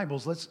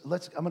Bibles,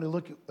 I'm going to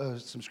look at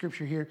some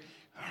scripture here.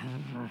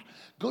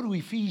 Go to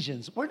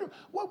Ephesians. What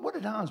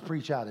did Hans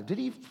preach out of? Did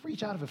he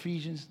preach out of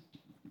Ephesians?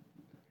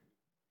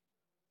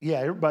 Yeah,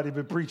 everybody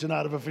been preaching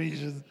out of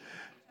Ephesians.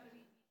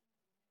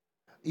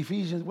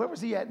 Ephesians, where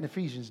was he at in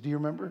Ephesians? Do you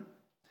remember?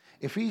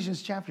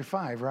 Ephesians chapter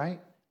 5, right?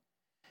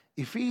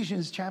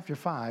 Ephesians chapter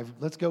 5.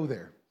 Let's go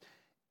there.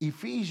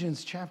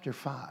 Ephesians chapter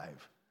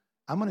 5.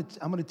 I'm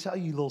gonna tell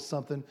you a little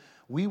something.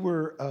 We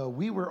were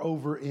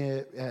over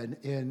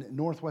in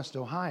Northwest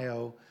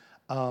Ohio,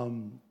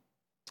 and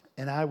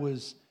I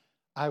was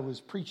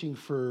preaching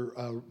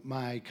for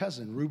my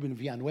cousin Ruben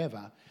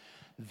Villanueva.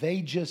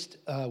 They just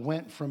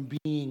went from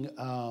being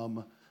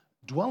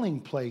Dwelling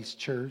Place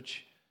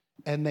Church,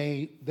 and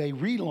they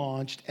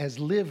relaunched as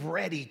Live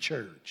Ready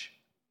Church.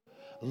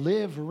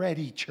 Live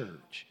Ready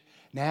Church.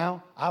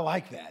 Now I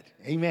like that.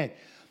 Amen.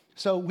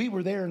 So we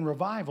were there in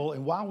revival,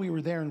 and while we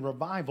were there in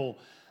revival,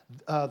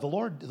 the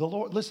Lord,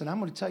 listen, I'm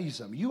going to tell you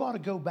something. You ought to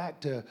go back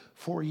to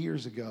 4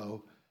 years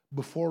ago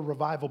before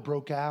revival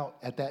broke out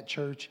at that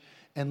church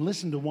and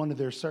listen to one of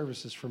their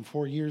services from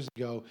 4 years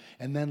ago,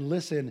 and then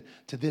listen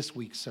to this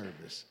week's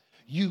service.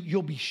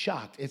 You'll be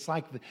shocked. It's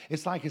like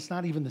it's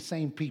not even the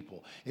same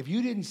people. If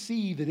you didn't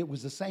see that it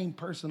was the same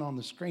person on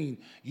the screen,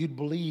 you'd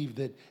believe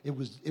that it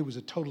was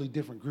a totally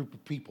different group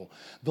of people.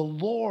 The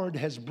Lord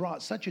has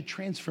brought such a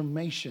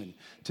transformation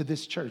to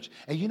this church.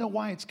 And you know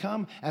why it's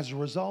come? As a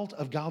result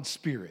of God's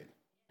Spirit.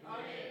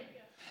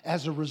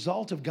 As a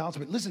result of God's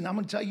Spirit. Listen, I'm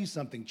going to tell you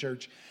something,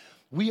 church.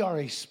 We are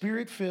a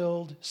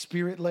Spirit-filled,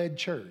 Spirit-led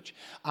church.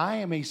 I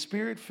am a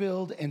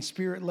Spirit-filled and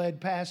Spirit-led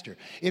pastor.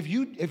 If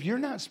you're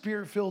not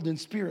Spirit-filled and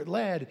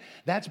Spirit-led,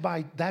 that's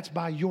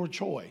by your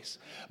choice.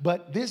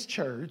 But this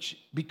church,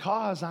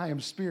 because I am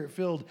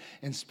Spirit-filled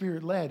and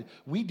Spirit-led,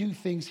 we do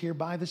things here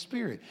by the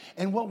Spirit.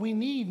 And what we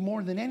need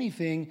more than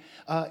anything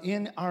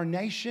in our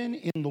nation,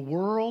 in the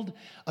world,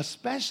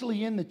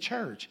 especially in the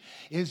church,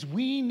 is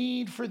we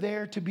need for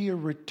there to be a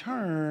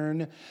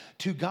return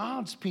to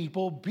God's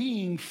people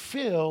being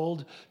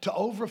filled to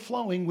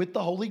overflowing with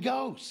the Holy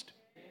Ghost.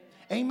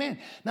 Amen.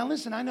 Now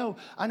listen, I know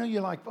you're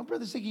like, well,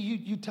 Brother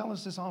Ziggy, you tell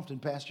us this often,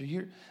 Pastor.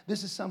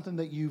 This is something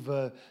that you've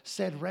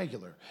said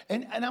regular.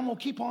 And I'm going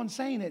to keep on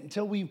saying it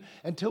until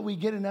we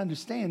get an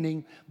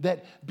understanding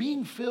that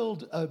being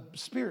filled,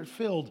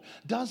 Spirit-filled,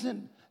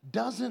 doesn't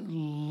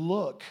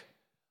look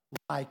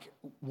like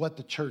what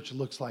the church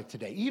looks like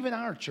today, even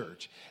our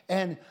church.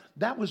 And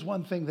that was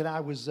one thing that I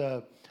was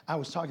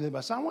talking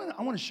about. So I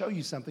want to show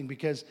you something,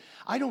 because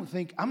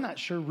I'm not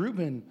sure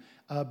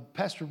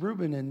Pastor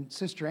Ruben and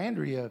Sister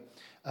Andrea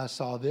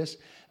saw this.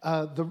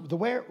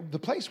 The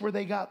place where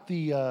they got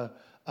the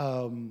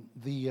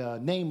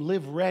name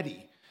Live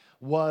Ready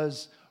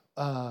was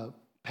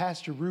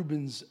Pastor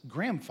Ruben's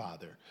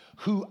grandfather,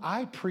 who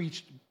I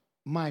preached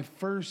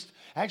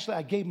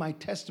I gave my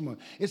testimony.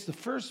 It's the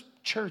first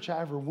church I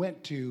ever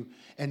went to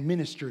and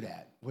ministered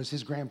at, was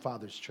his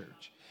grandfather's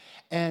church.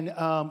 And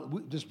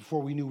just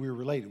before we knew we were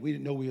related. We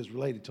didn't know we was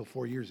related until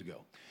 4 years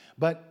ago.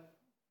 But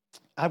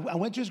I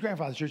went to his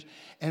grandfather's church,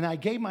 and I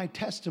gave my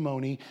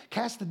testimony,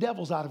 cast the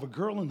devils out of a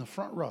girl in the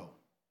front row.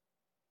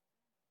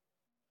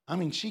 I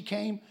mean, she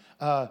came,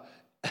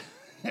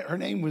 her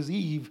name was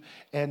Eve,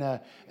 and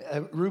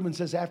Reuben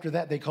says after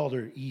that they called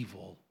her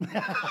evil.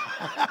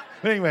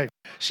 But anyway,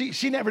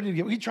 she never did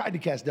get. We tried to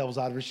cast devils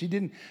out of her.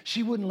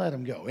 She wouldn't let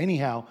him go.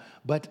 Anyhow,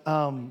 but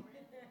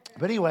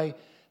anyway,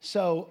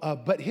 so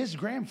but his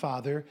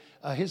grandfather,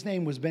 his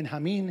name was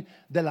Benjamin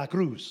de la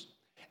Cruz,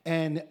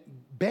 and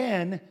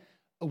Ben,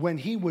 when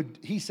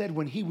he said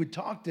when he would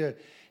talk to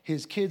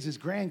his kids, his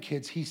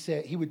grandkids,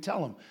 he would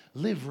tell them,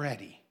 live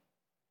ready,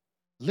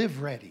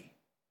 live ready.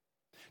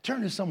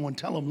 Turn to someone,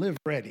 tell them, live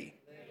ready.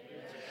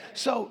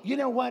 So you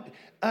know what?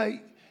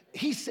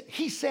 He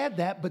said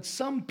that, but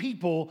some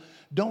people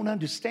don't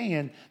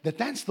understand that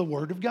that's the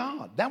word of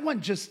God. That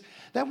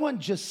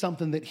wasn't just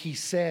something that he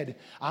said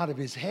out of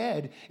his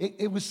head.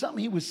 It was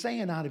something he was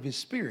saying out of his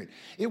spirit.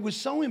 It was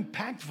so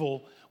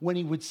impactful when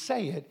he would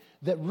say it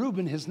that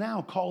Reuben has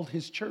now called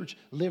his church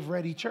Live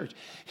Ready Church.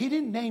 He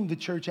didn't name the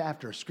church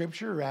after a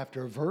scripture or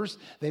after a verse.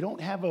 They don't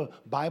have a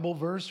Bible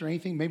verse or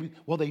anything.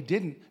 They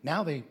didn't.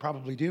 Now they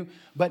probably do.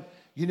 But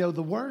you know,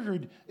 the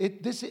word,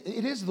 it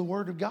is the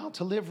word of God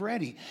to live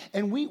ready.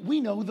 And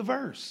we know the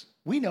verse.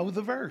 We know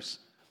the verse.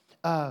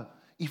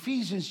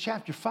 Ephesians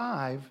chapter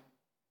 5,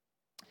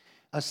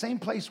 same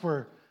place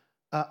where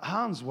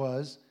Hans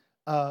was.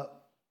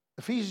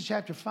 Ephesians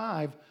chapter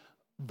 5,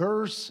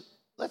 verse,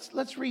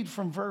 let's read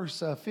from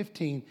verse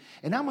 15.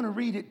 And I'm going to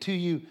read it to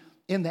you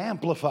in the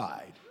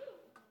Amplified.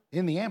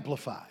 In the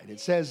Amplified.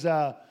 It says,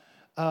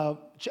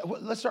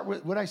 let's start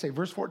with, what did I say,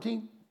 verse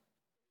 14?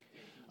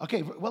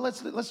 Okay, well,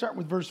 let's start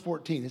with verse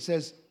 14. It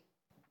says,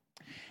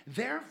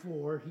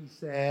 therefore, he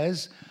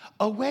says,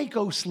 awake,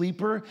 O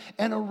sleeper,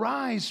 and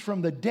arise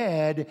from the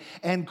dead,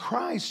 and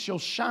Christ shall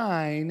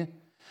shine,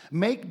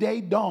 make day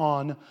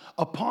dawn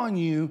upon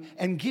you,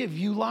 and give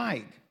you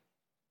light.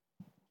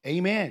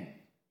 Amen.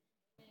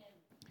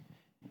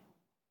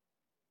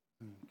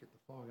 Get the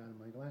fog out of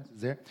my glasses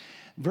there.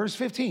 Verse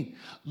 15.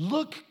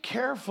 Look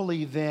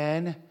carefully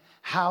then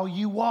how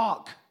you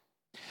walk.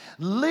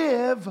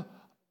 Live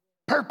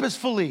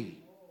purposefully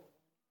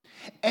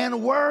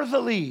and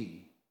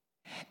worthily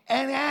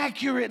and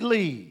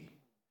accurately.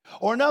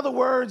 Or in other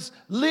words,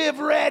 live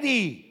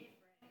ready.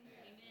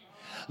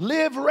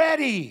 Live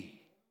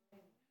ready.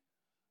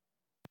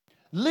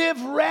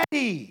 Live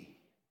ready.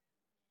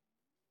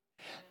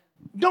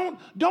 Don't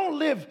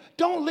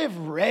live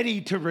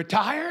ready to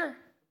retire.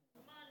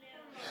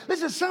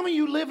 Listen, some of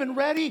you living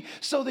ready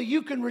so that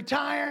you can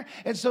retire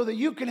and so that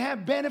you can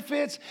have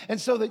benefits and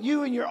so that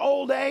you in your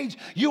old age,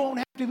 you won't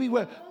have to be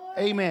with.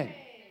 Amen.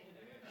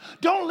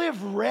 Don't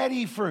live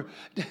ready for,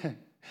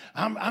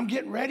 I'm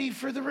getting ready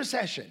for the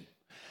recession.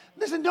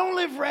 Listen, don't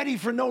live ready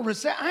for no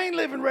recession. I ain't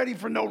living ready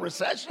for no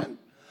recession.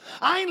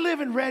 I ain't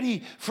living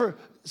ready for,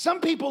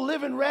 some people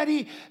living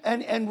ready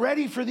and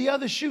ready for the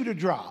other shoe to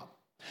drop.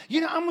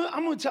 You know, I'm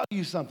going to tell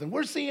you something.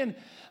 We're seeing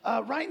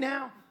right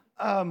now,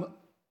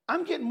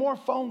 I'm getting more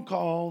phone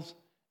calls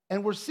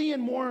and we're seeing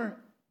more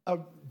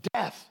of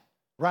death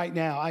right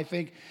now, I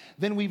think,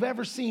 than we've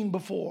ever seen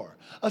before,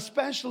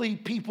 especially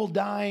people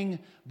dying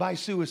by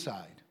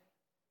suicide.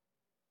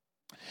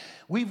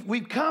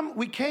 We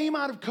came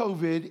out of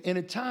COVID in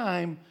a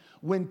time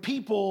when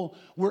people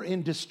were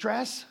in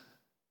distress,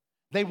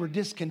 they were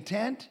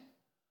discontent,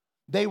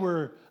 they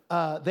were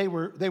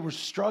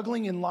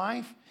struggling in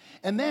life.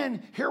 And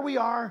then here we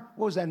are,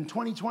 what was that, in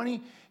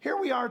 2020? Here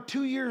we are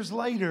 2 years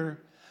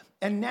later,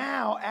 and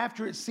now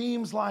after it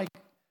seems like,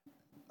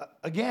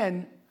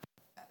 again,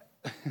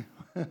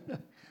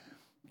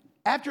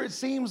 after it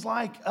seems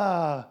like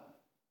the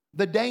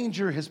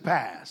danger has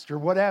passed or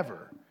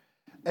whatever,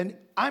 and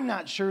I'm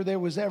not sure there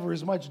was ever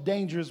as much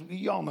danger as,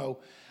 y'all know,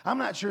 I'm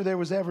not sure there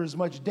was ever as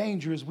much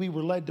danger as we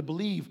were led to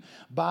believe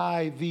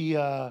by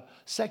the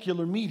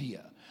secular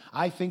media.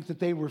 I think that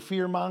they were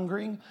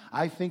fear-mongering.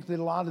 I think that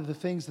a lot of the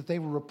things that they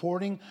were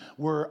reporting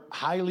were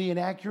highly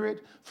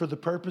inaccurate for the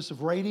purpose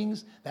of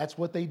ratings. That's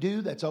what they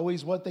do. That's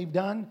always what they've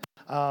done.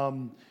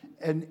 And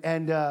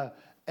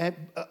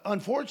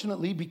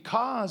unfortunately,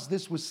 because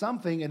this was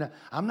something, and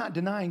I'm not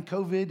denying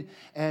COVID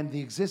and the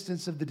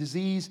existence of the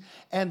disease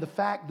and the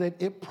fact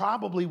that it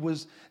probably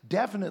was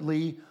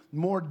definitely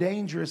more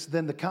dangerous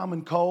than the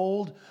common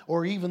cold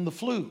or even the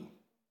flu.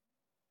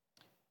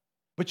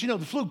 But you know,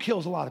 the flu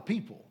kills a lot of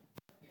people.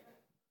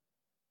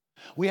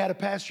 We had a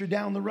pastor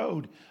down the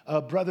road,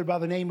 a brother by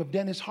the name of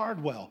Dennis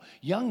Hardwell,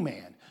 young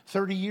man,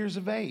 30 years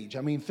of age.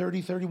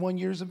 31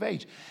 years of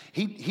age.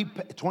 He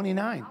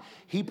 29.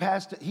 He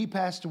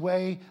passed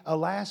away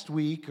last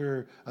week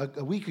or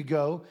a week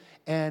ago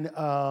and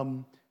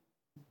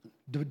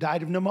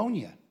died of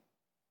pneumonia.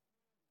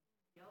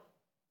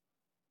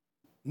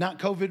 Not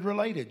COVID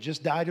related,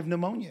 just died of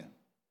pneumonia.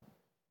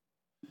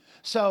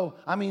 So,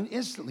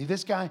 instantly,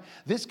 this guy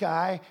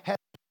has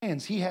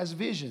plans. He has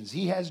visions.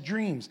 He has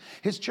dreams.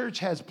 His church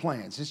has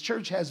plans. His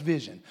church has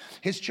vision.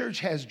 His church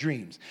has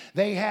dreams.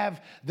 They're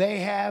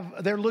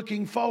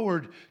looking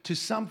forward to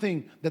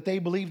something that they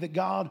believe that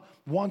God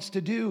wants to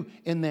do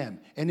in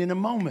them. And in a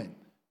moment,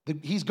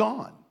 he's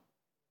gone.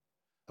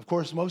 Of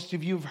course, most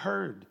of you have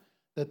heard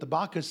that the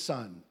Baca's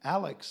son,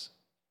 Alex,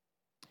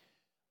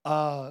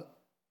 has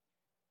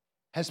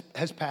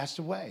passed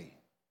away.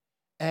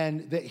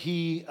 And that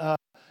he,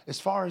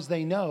 as far as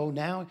they know,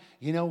 now,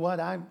 you know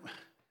what,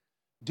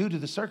 due to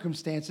the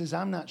circumstances,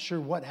 I'm not sure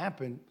what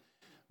happened,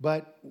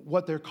 but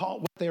what they're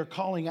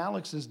calling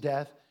Alex's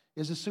death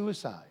is a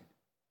suicide.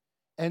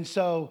 And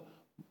so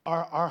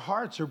our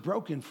hearts are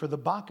broken for the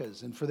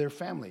Bacas and for their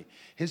family.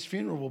 His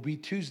funeral will be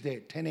Tuesday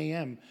at 10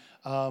 a.m.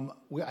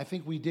 I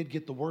think we did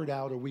get the word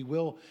out, or we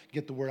will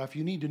get the word out. If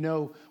you need to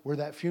know where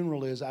that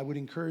funeral is, I would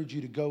encourage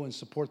you to go and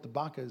support the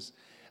Bacas.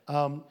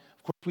 Of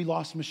course, we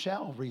lost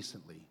Michelle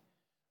recently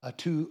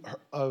to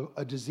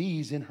a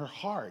disease in her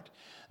heart.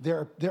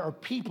 There are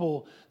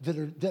people that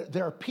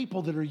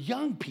are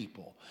young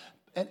people.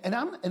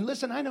 And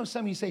listen, I know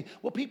some of you say,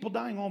 well, people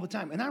dying all the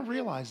time. And I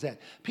realize that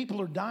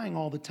people are dying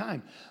all the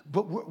time.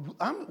 But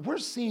we're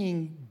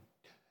seeing,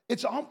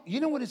 you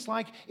know what it's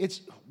like?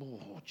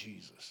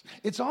 Jesus.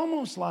 It's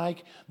almost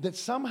like that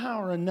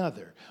somehow or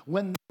another,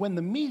 when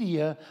the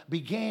media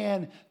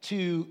began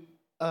to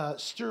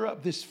stir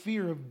up this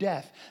fear of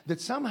death,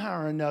 that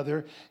somehow or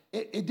another,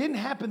 it didn't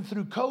happen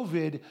through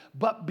COVID,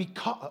 but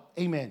because,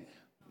 amen.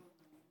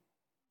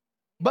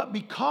 But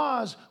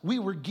because we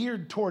were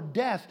geared toward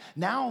death,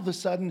 now all of a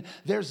sudden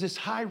there's this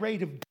high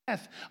rate of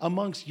death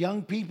amongst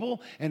young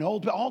people and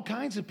old, all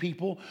kinds of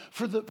people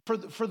for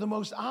the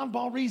most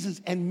oddball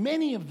reasons, and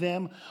many of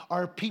them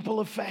are people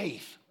of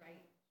faith. Right.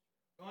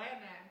 Go ahead,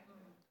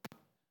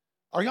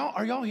 Matt.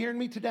 Are y'all hearing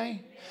me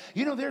today?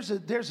 You know, there's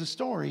a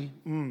story.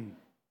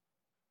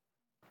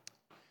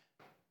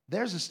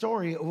 There's a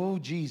story. Oh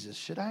Jesus,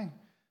 should I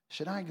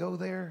go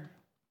there?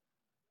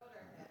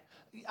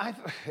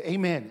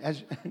 Amen.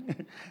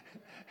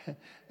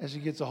 As he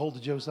gets a hold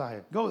of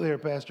Josiah. Go there,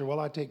 Pastor, while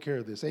I take care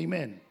of this.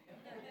 Amen.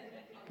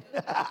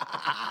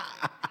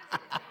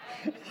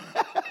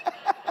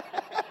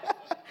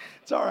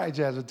 It's all right,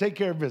 Jasmine. Take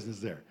care of business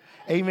there.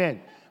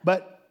 Amen.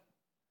 But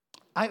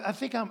I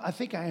think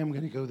I am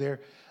going to go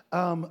there.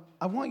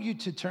 I want you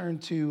to turn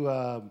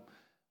to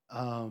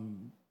 1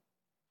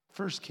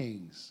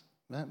 Kings.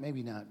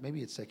 Maybe not.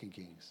 Maybe it's 2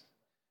 Kings.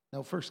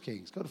 No, 1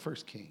 Kings. Go to 1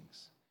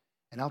 Kings,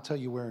 and I'll tell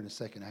you where in a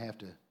second. I have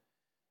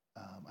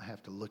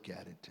to look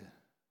at it to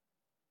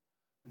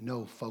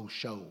know faux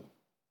show.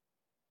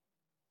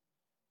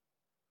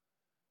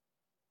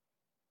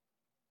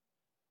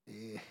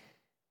 Yeah.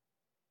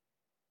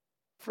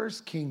 1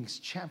 Kings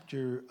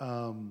chapter.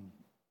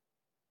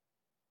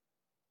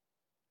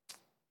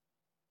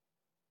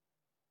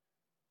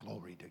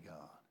 Glory to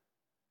God.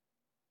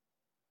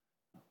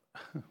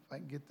 If I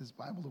can get this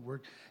Bible to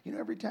work. You know,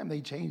 every time they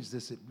change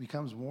this, it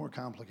becomes more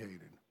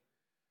complicated.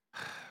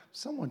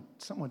 Someone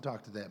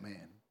talk to that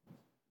man.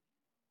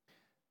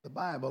 The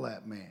Bible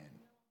app man.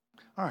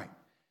 All right.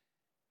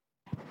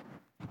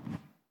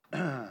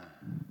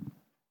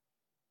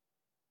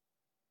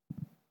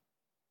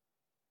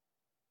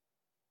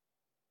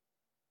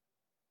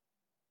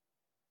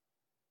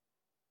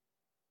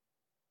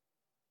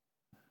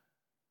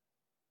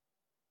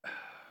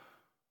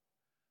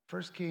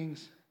 1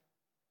 Kings.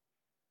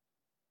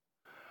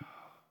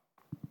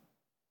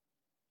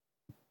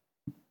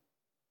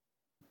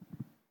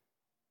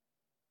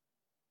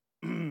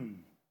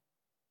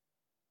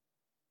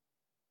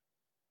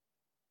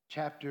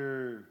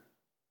 Chapter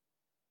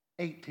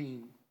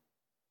 18.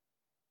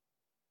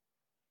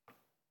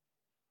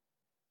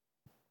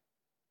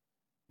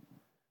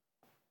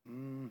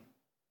 I'm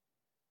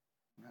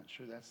not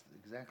sure that's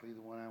exactly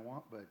the one I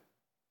want, but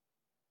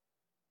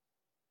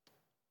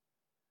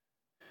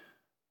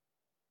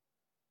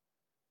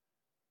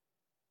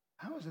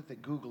how is it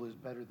that Google is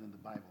better than the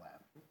Bible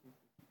app?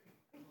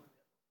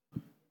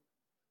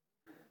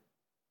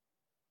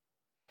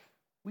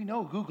 We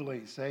know Google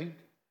ain't saved.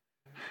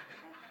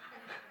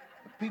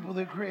 People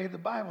that created the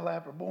Bible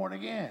app are born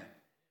again.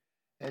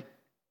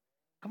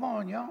 Come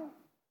on, y'all.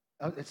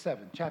 Oh, it's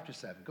 7, chapter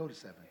 7. Go to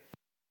 7.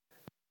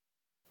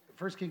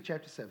 1 Kings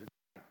chapter 7.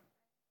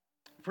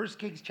 1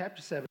 Kings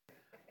chapter 7.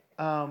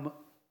 Am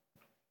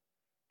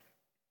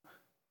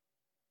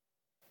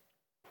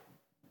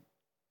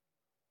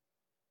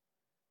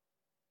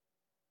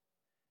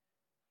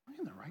I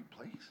in the right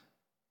place?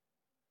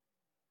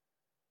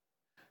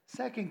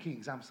 2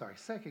 Kings, I'm sorry,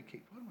 2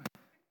 Kings. What am I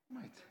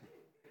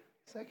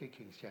 2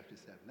 Kings chapter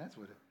 7. That's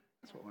what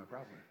my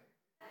problem is.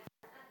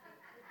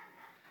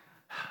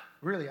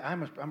 Really,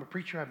 I'm a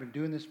preacher. I've been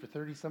doing this for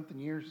 30-something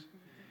years.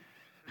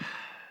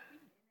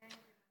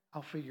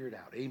 I'll figure it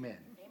out. Amen.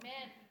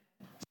 Amen.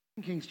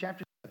 2 Kings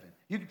chapter 7.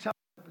 You can tell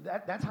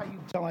that's how you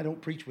can tell I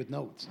don't preach with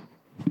notes.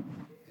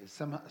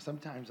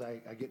 Sometimes I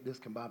get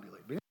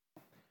discombobulated. But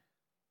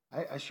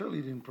I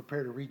surely didn't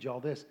prepare to read you all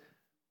this.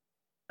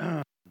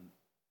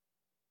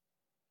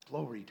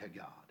 Glory to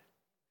God.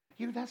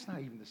 You know, that's not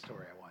even the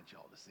story I want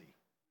y'all to see.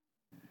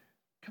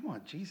 Come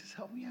on, Jesus,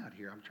 help me out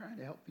here. I'm trying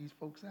to help these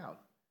folks out.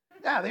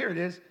 Ah, there it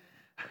is.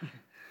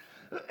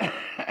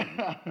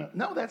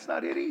 No, that's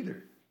not it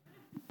either.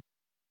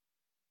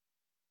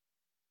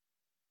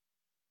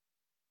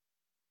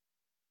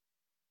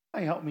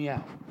 Help me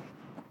out.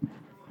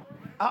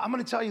 I'm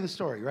going to tell you the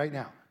story right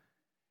now.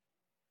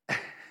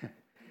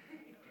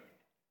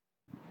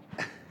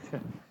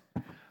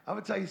 I'm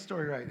going to tell you the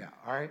story right now,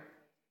 all right?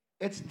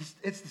 It's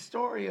the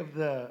story of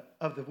the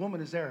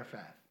woman of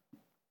Zarephath.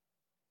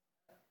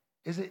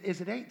 Is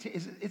it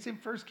 18? It's in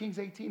 1 Kings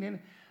 18,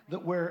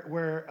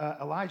 where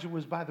Elijah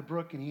was by the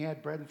brook and he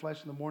had bread and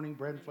flesh in the morning,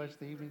 bread and flesh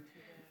in the evening.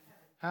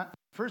 Huh?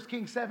 1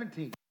 Kings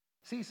 17.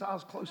 See, so I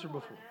was closer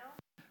before.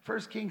 1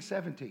 Kings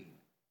 17.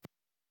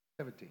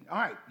 All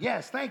right.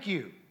 Yes, thank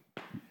you.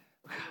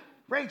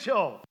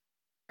 Rachel.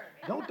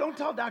 Don't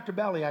tell Dr.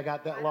 Belly I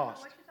got that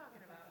lost.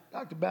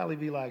 Dr. Belly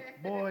be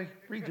like, boy,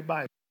 read your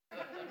Bible.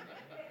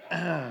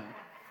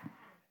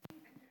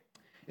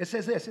 It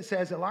says this. It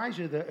says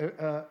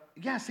Elijah,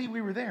 see,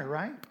 we were there,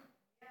 right?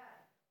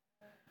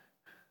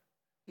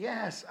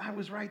 Yes, I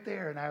was right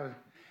there. And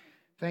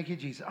thank you,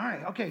 Jesus. All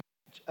right, okay.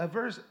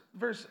 Verse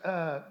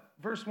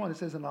 1, it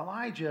says, and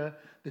Elijah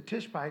the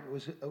Tishbite,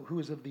 who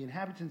was of the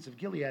inhabitants of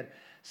Gilead,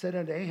 said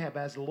unto Ahab,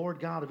 as the Lord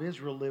God of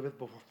Israel liveth,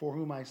 before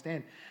whom I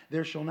stand,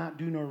 there shall not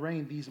dew nor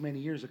rain these many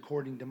years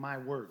according to my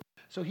word.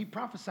 So he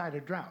prophesied a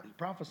drought. He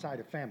prophesied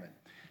a famine.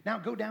 Now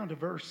go down to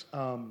verse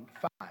 5.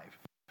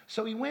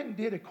 So he went and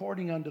did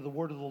according unto the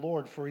word of the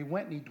Lord, for he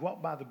went and he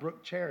dwelt by the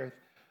brook Cherith.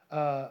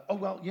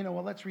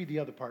 Let's read the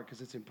other part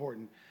because it's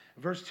important.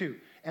 Verse 2,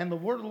 and the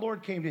word of the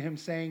Lord came to him,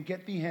 saying,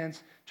 get thee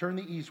hence, turn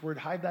thee eastward,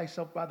 hide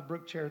thyself by the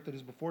brook Cherith that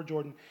is before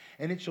Jordan,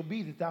 and it shall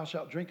be that thou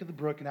shalt drink of the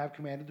brook, and I have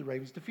commanded the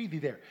ravens to feed thee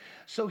there.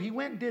 So he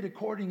went and did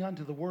according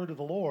unto the word of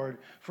the Lord,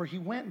 for he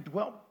went and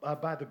dwelt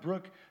by the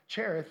brook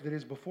Cherith that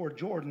is before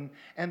Jordan,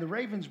 and the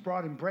ravens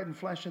brought him bread and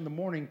flesh in the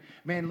morning.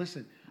 Man,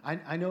 listen,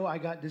 I know I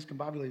got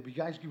discombobulated, but you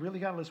guys, you really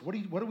got to listen.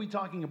 What are we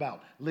talking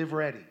about? Live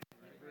ready.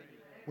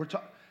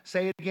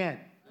 Say it again.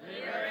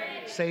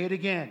 Say it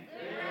again.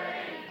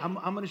 I'm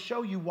going to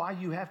show you why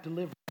you have to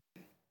live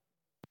ready.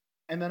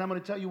 And then I'm going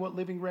to tell you what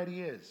living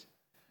ready is.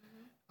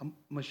 I'm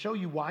going to show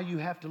you why you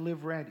have to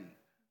live ready.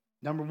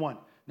 Number one.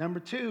 Number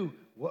two,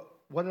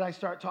 what did I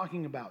start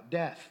talking about?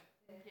 Death.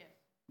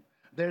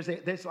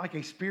 There's like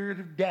a spirit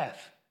of death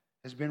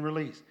has been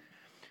released.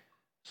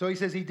 So he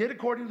says, he did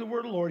according to the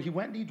word of the Lord. He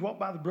went and he dwelt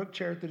by the brook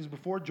Cherith that is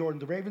before Jordan.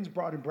 The ravens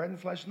brought him bread and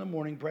flesh in the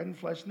morning, bread and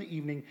flesh in the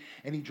evening.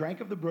 And he drank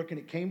of the brook. And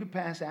it came to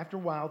pass after a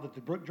while that the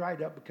brook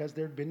dried up because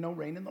there had been no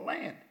rain in the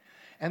land.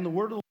 And the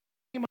word of the Lord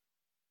came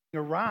unto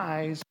him,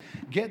 arise,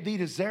 get thee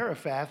to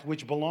Zarephath,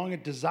 which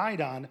belongeth to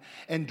Zidon,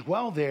 and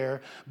dwell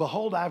there.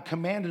 Behold, I have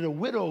commanded a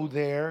widow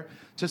there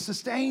to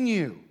sustain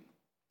you.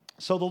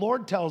 So the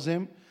Lord tells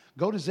him,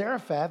 go to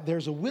Zarephath,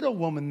 there's a widow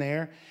woman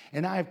there,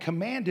 and I have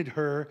commanded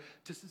her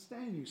to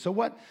sustain you. So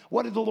what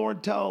did the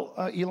Lord tell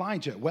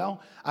Elijah?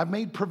 Well, I've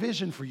made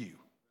provision for you.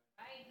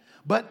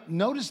 But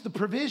notice the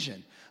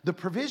provision. The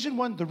provision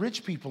wasn't the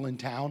rich people in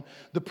town.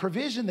 The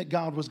provision that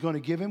God was going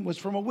to give him was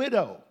from a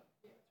widow.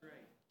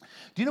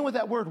 Do you know what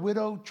that word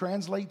widow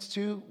translates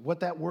to? What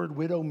that word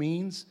widow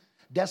means?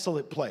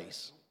 Desolate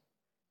place.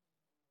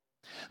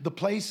 The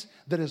place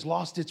that has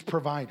lost its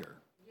provider.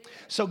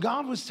 So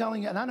God was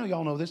telling, and I know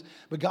y'all know this,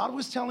 but God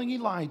was telling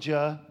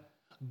Elijah,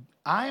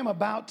 I am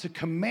about to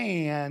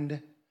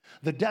command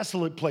the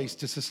desolate place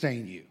to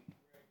sustain you.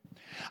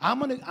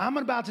 I'm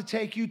about to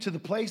take you to the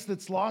place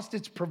that's lost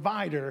its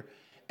provider,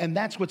 and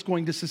that's what's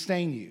going to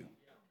sustain you.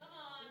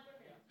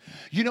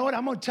 You know what?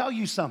 I'm going to tell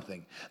you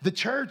something. The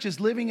church is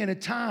living in a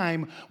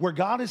time where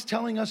God is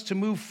telling us to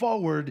move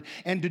forward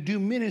and to do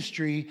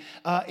ministry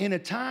in a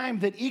time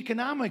that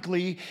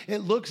economically it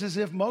looks as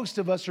if most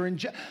of us are in.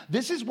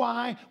 This is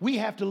why we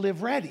have to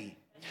live ready.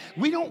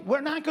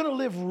 We're not going to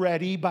live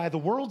ready by the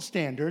world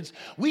standards.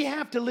 We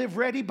have to live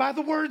ready by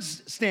the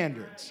word's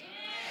standards.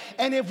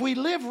 And if we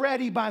live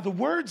ready by the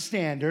word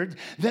standard,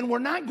 then we're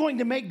not going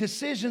to make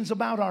decisions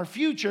about our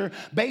future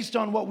based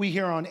on what we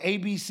hear on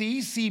ABC,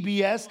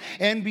 CBS,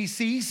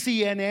 NBC,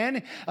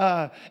 CNN,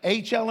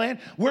 HLN.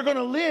 We're going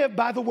to live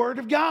by the word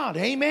of God.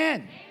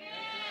 Amen.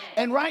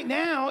 And right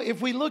now,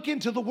 if we look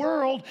into the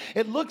world,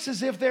 it looks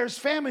as if there's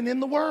famine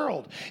in the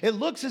world. It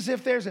looks as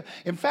if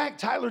in fact,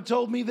 Tyler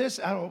told me this.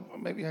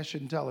 Maybe I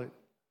shouldn't tell it.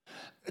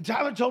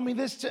 Tyler told me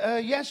this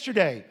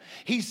yesterday.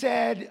 He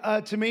said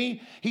to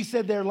me,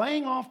 they're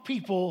laying off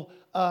people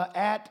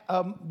at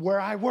where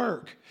I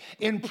work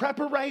in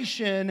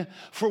preparation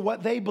for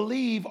what they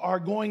believe are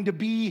going to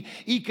be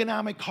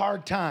economic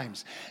hard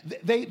times.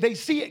 They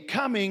see it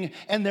coming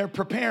and they're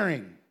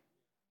preparing.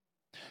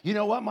 You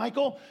know what,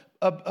 Michael?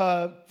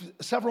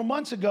 Several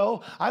months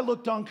ago, I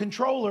looked on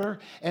Controller,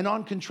 and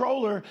on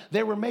Controller,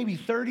 there were maybe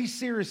 30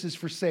 Cirruses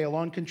for sale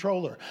on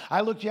Controller.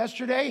 I looked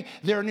yesterday,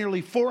 there are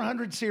nearly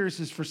 400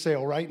 Cirruses for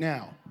sale right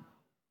now.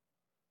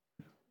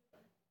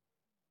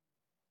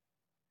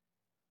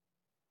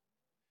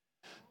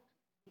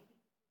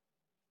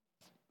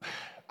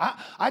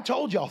 I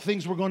told y'all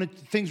things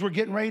were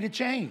getting ready to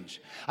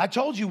change. I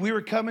told you we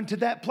were coming to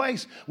that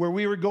place where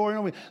we were going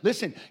over.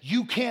 Listen,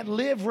 you can't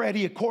live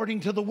ready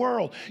according to the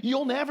world.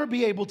 You'll never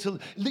be able to,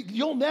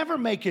 you'll never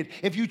make it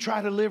if you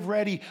try to live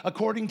ready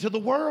according to the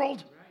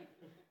world.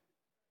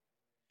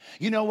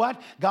 You know what?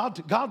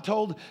 God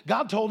told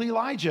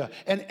Elijah,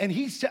 and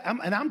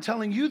I'm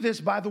telling you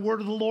this by the word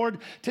of the Lord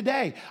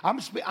today.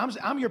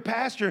 I'm your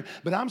pastor,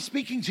 but I'm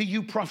speaking to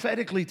you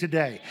prophetically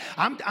today.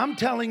 I'm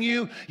telling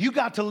you, you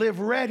got to live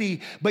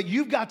ready, but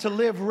you've got to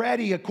live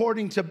ready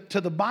according to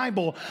the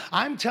Bible.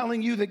 I'm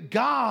telling you that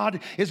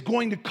God is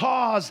going to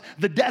cause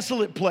the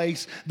desolate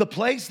place, the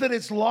place that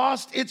it's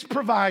lost its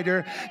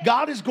provider,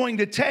 God is going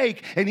to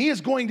take, and He is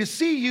going to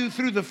see you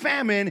through the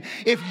famine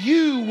if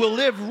you will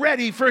live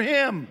ready for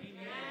Him.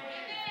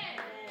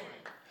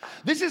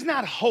 This is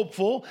not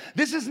hopeful.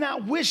 This is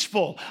not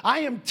wishful.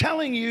 I am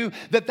telling you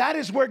that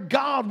is where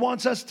God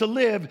wants us to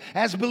live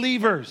as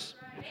believers.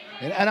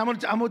 And I'm going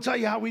to tell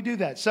you how we do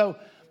that. So,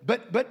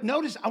 but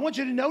notice, I want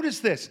you to notice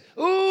this.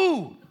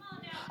 Ooh,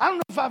 I don't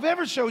know if I've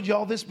ever showed you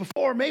all this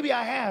before. Maybe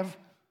I have,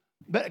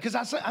 but because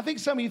I think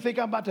some of you think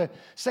I'm about to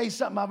say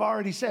something I've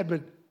already said, but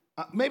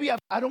maybe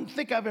I don't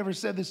think I've ever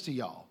said this to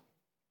y'all.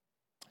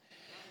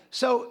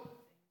 So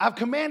I've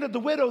commanded the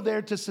widow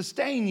there to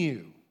sustain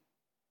you.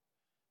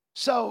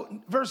 So,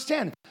 verse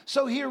 10,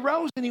 so he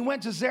arose and he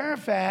went to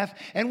Zarephath,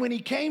 and when he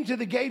came to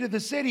the gate of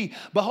the city,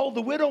 behold,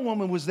 the widow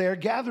woman was there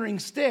gathering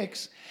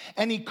sticks,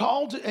 and he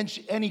called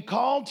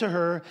to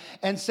her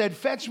and said,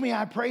 fetch me,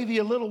 I pray thee,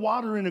 a little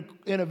water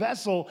in a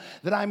vessel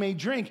that I may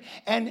drink.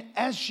 And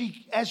as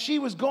she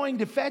was going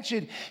to fetch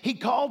it, he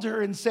called to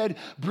her and said,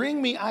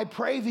 bring me, I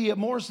pray thee, a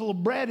morsel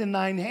of bread in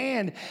thine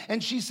hand.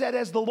 And she said,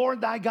 as the Lord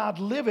thy God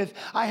liveth,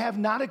 I have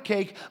not a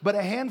cake, but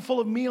a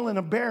handful of meal in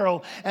a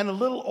barrel, and a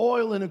little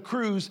oil in a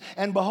cruse.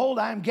 And behold,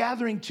 I am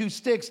gathering 2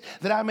 sticks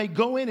that I may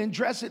go in and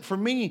dress it for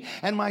me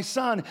and my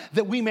son,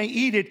 that we may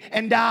eat it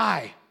and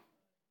die.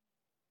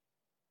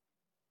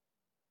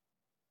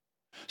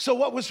 So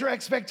what was her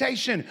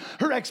expectation?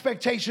 Her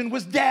expectation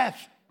was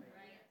death.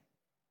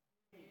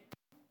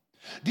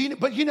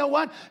 But you know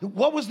what?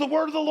 What was the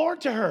word of the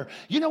Lord to her?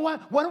 You know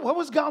what? What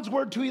was God's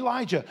word to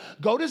Elijah?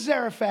 Go to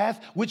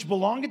Zarephath, which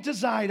belongeth to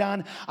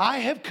Zidon. I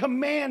have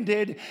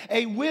commanded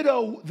a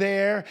widow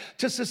there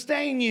to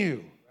sustain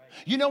you.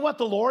 You know what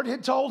the Lord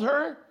had told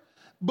her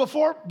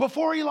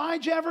before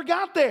Elijah ever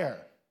got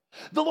there?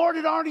 The Lord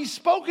had already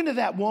spoken to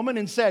that woman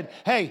and said,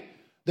 hey,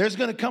 there's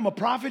going to come a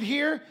prophet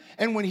here,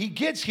 and when he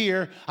gets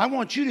here, I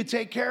want you to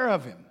take care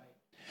of him.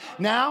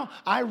 Now,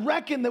 I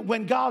reckon that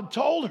when God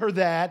told her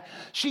that,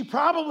 she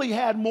probably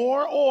had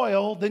more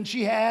oil than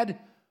she had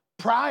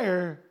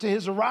prior to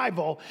his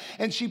arrival,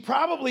 and she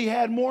probably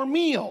had more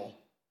meal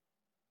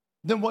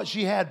than what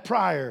she had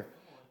prior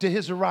to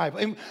his arrival.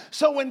 And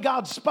so when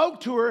God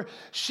spoke to her,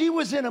 she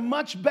was in a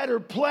much better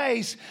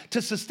place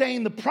to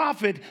sustain the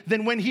prophet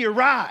than when he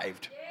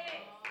arrived.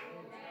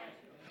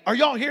 Are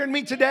y'all hearing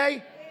me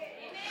today?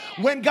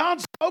 When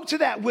God spoke to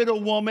that widow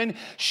woman,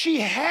 she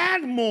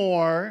had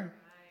more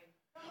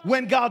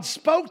when God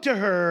spoke to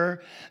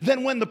her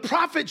than when the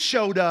prophet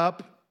showed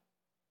up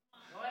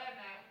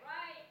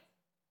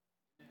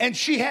and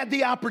she had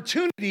the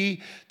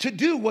opportunity to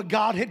do what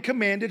God had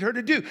commanded her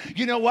to do.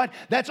 You know what?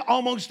 That's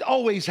almost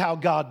always how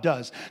God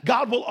does.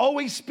 God will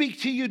always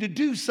speak to you to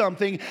do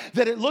something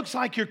that it looks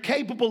like you're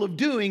capable of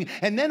doing,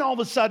 and then all of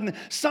a sudden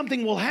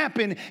something will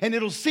happen and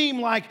it'll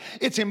seem like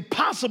it's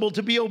impossible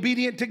to be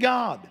obedient to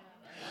God.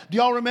 Do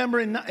y'all remember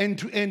in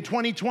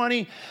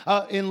 2020,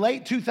 in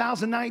late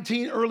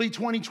 2019, early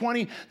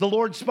 2020, the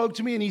Lord spoke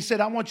to me and he said,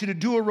 I want you to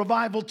do a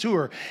revival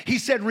tour. He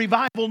said,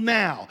 revival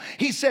now.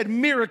 He said,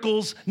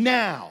 miracles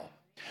now.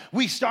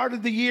 We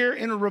started the year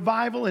in a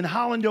revival in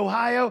Holland,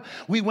 Ohio.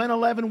 We went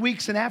 11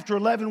 weeks, and after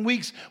 11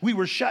 weeks, we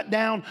were shut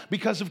down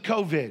because of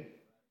COVID.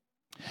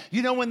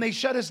 You know, when they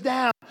shut us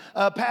down,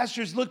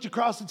 pastors looked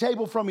across the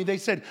table from me. They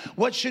said,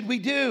 what should we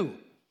do?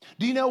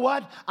 Do you know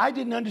what? I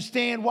didn't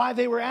understand why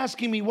they were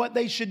asking me what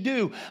they should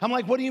do. I'm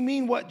like, what do you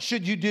mean, what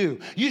should you do?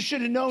 You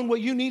should have known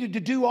what you needed to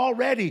do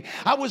already.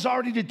 I was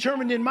already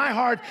determined in my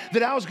heart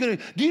that I was going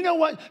to. Do you know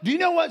what? Do you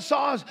know what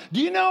saw us?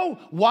 Do you know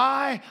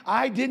why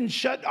I didn't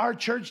shut our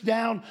church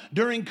down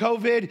during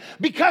COVID?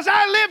 Because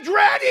I lived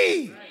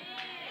ready.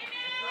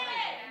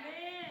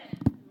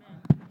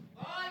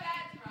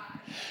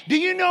 Do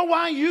you know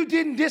why you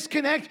didn't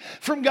disconnect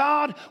from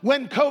God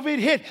when COVID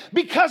hit?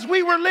 Because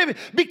we were living.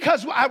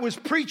 Because I was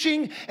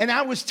preaching and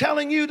I was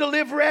telling you to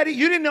live ready.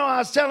 You didn't know I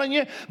was telling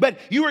you, but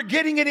you were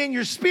getting it in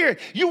your spirit.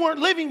 You weren't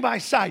living by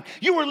sight.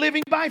 You were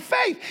living by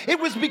faith. It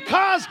was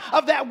because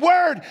of that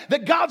word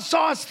that God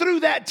saw us through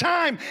that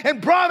time and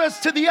brought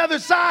us to the other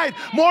side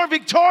more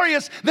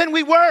victorious than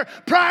we were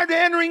prior to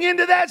entering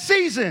into that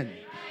season.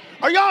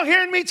 Are y'all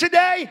hearing me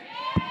today?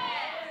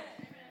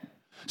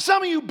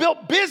 Some of you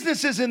built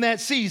businesses in that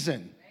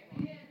season.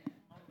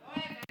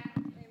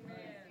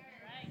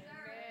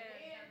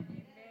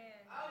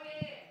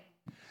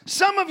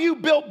 Some of you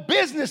built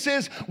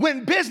businesses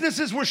when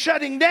businesses were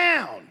shutting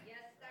down.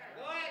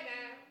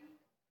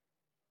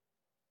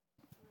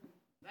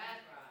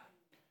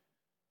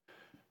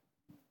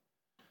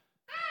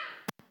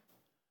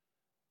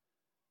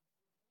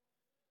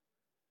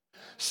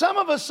 Some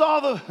of us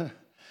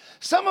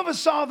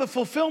saw the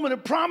fulfillment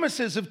of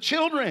promises of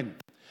children,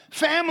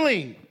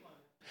 family,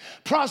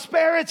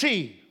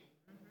 prosperity,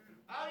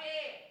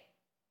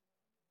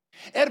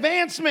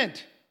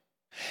 advancement,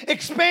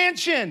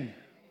 expansion.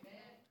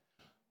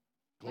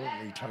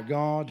 Glory to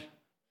God.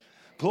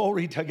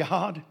 Glory to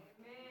God.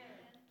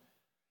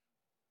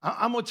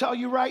 I'm going to tell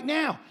you right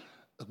now,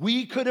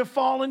 we could have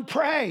fallen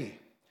prey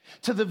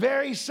to the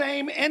very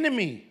same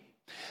enemy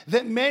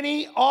that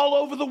many all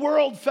over the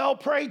world fell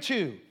prey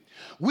to.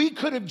 We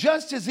could have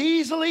just as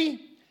easily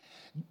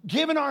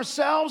given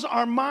ourselves,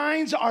 our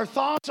minds, our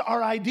thoughts,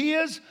 our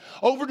ideas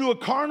over to a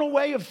carnal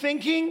way of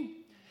thinking,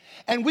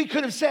 and we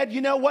could have said, you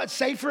know what,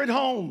 safer at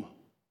home.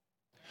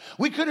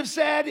 We could have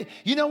said,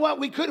 you know what,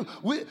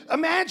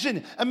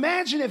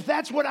 imagine if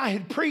that's what I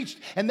had preached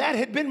and that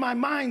had been my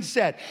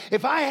mindset.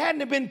 If I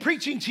hadn't have been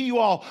preaching to you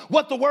all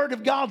what the Word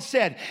of God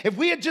said, if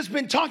we had just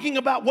been talking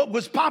about what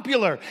was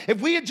popular, if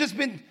we had just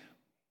been...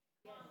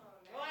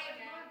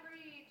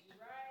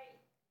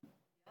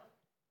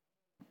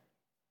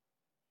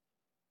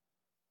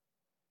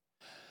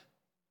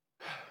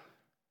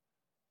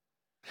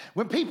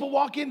 When people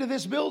walk into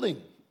this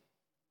building,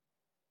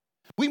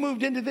 we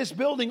moved into this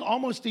building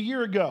almost a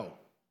year ago.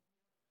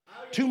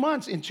 2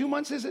 months. In 2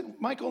 months, is it,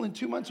 Michael? In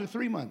 2 months or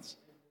 3 months?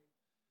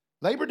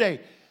 Labor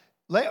Day.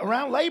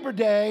 Around Labor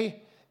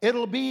Day,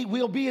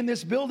 we'll be in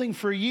this building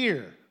for a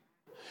year.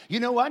 You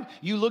know what?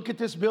 You look at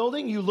this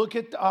building, you look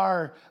at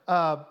our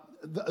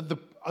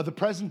the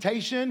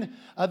presentation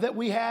that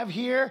we have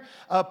here.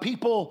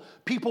 People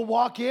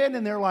walk in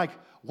and they're like,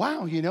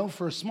 wow, you know,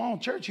 for a small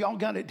church, y'all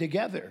got it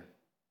together.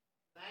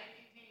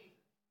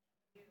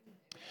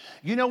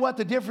 You know what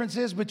the difference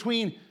is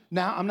between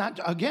now?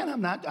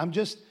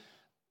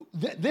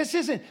 This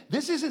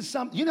isn't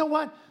something, you know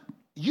what?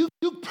 You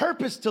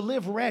purpose to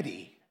live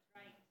ready.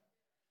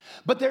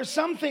 But there's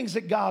some things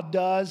that God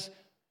does,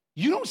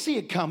 you don't see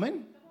it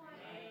coming.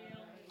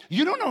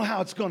 You don't know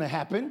how it's going to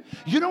happen.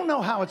 You don't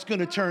know how it's going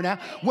to turn out.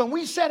 When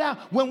we set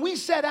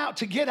out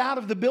to get out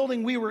of the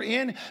building we were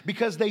in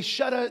because they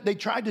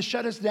tried to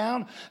shut us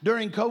down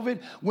during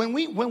COVID, when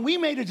we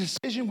made a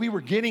decision we were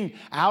getting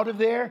out of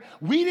there,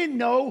 we didn't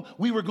know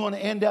we were going to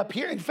end up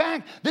here. In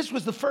fact, this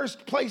was the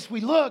first place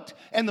we looked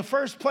and the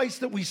first place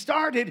that we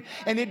started,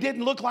 and it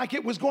didn't look like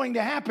it was going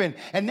to happen.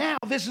 And now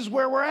this is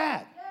where we're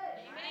at.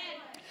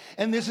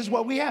 And this is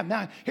what we have.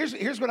 Now,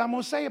 here's what I'm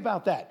going to say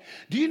about that.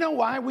 Do you know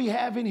why we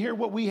have in here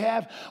what we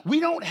have? We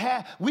don't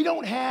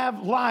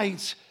have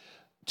lights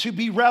to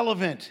be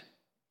relevant.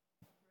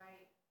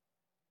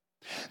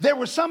 There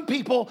were some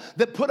people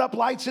that put up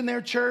lights in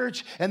their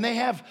church, and they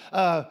have,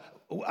 I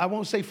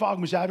won't say fog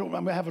machine.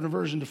 I'm have an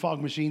aversion to fog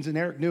machines, and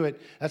Eric knew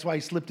it. That's why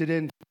he slipped it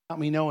in without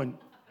me knowing.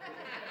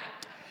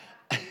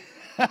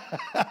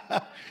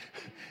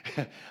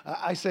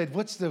 I said,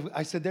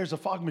 there's a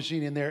fog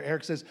machine in there.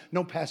 Eric says,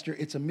 no, Pastor,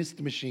 it's a mist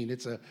machine.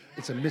 It's a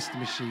mist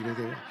machine.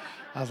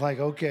 I was like,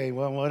 okay,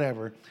 well,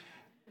 whatever.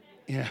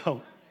 You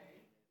know,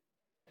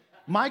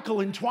 Michael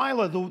and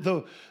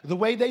Twyla, the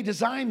way they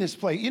designed this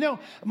place. You know,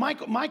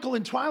 Michael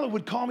and Twyla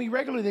would call me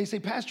regularly. They say,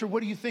 Pastor,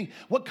 what do you think?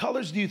 What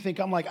colors do you think?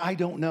 I'm like, I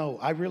don't know.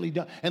 I really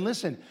don't. And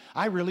listen,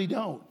 I really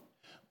don't.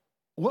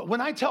 When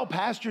I tell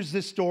pastors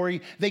this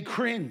story, they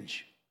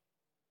cringe.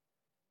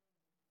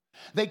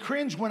 They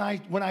cringe when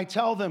I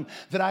tell them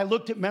that I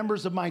looked at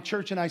members of my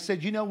church and I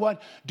said, you know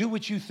what? Do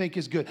what you think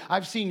is good.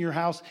 I've seen your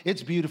house.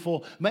 It's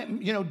beautiful.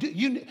 You know,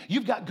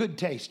 you've got good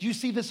taste. You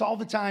see this all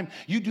the time.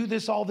 You do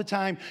this all the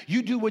time.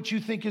 You do what you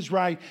think is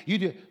right. You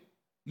do.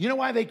 You know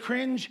why they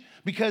cringe?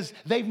 Because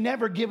they've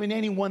never given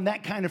anyone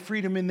that kind of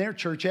freedom in their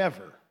church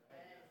ever.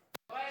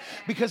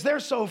 Because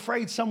they're so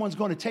afraid someone's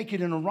going to take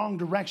it in a wrong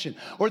direction,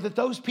 or that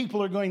those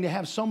people are going to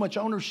have so much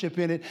ownership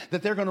in it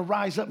that they're going to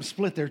rise up and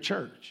split their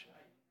church.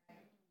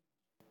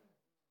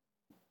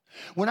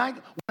 When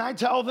I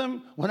tell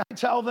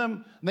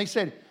them, they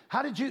said,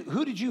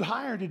 who did you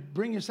hire to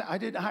bring your sound? I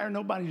didn't hire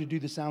nobody to do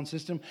the sound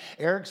system.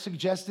 Eric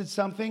suggested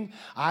something.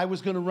 I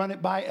was going to run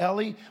it by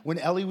Ellie. When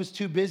Ellie was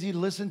too busy to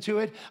listen to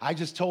it, I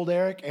just told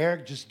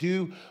Eric, just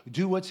do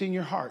what's in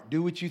your heart.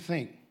 Do what you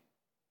think.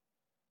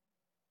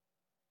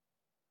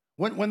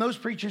 When those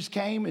preachers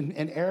came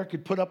and Eric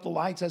had put up the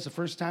lights, that's the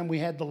first time we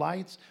had the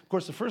lights. Of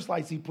course, the first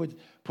lights he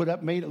put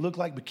up made it look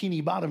like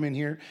Bikini Bottom in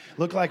here.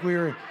 Looked like we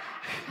were...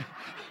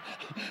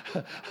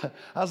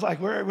 I was like,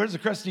 where's the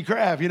Krusty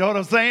Krab? You know what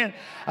I'm saying?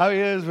 I mean,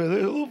 it was a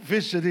little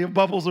fish in the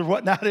bubbles or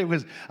whatnot. I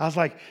was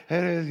like,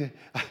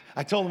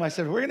 I told him, I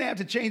said, we're going to have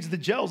to change the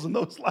gels in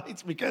those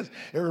lights because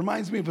it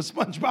reminds me of a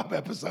SpongeBob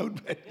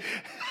episode. But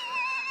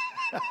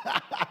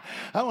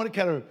I want to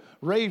kind of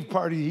rave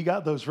party he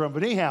got those from.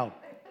 But anyhow,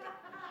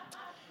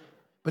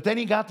 but then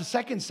he got the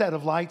second set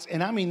of lights.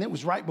 And I mean, it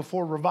was right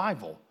before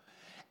revival.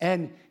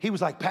 And he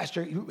was like,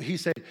 Pastor, he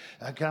said,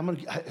 I'm going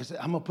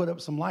to put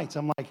up some lights.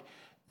 I'm like,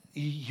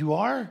 you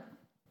are?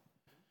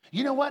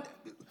 You know what?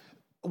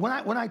 When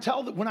I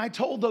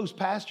told those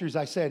pastors,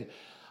 I said,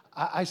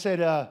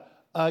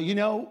 you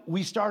know,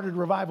 we started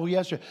revival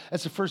yesterday.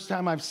 That's the first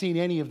time I've seen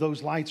any of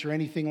those lights or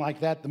anything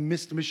like that. The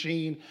mist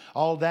machine,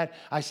 all that.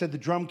 I said the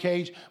drum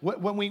cage.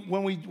 When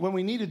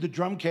we needed the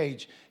drum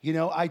cage, you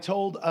know, I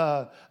told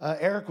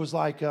Eric was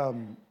like,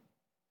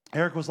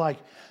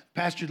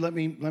 Pastor, let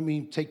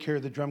me take care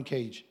of the drum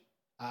cage.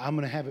 I'm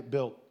going to have it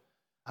built.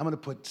 I'm going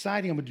to put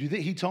siding. I'm going to do that.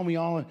 He told me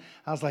all. And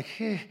I was like,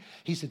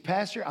 He said,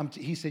 Pastor,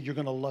 he said, you're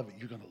going to love it.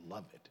 You're going to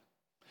love it.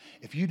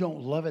 If you don't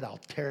love it, I'll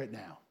tear it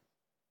down.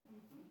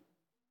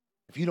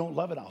 If you don't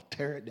love it, I'll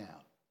tear it down.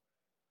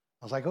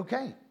 I was like,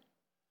 okay.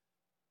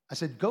 I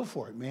said, go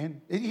for it,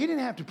 man. He didn't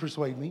have to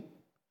persuade me.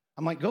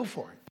 I'm like, go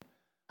for it.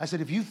 I said,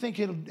 if you think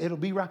it'll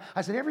be right.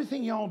 I said,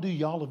 everything y'all do,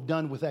 y'all have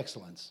done with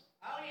excellence.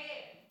 Oh, yeah.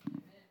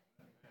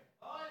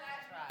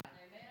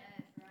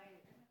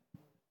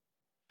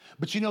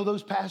 But you know,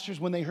 those pastors,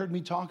 when they heard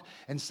me talk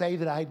and say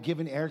that I had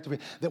given Eric,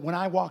 that when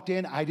I walked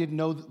in, I didn't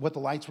know what the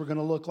lights were going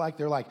to look like.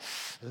 They're like,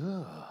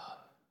 ugh.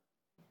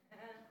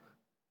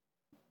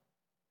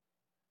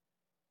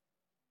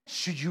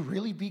 Should you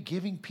really be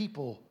giving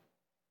people?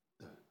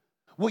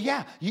 Well,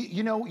 yeah,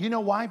 you know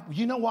why?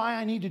 You know why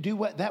I need to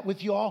do that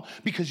with you all?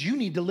 Because you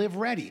need to live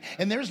ready.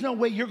 And there's no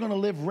way you're going to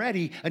live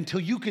ready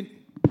until you can...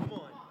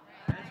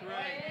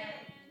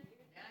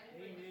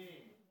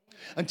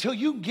 Until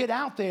you get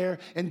out there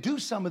and do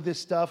some of this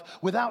stuff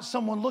without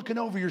someone looking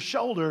over your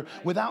shoulder,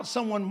 without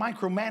someone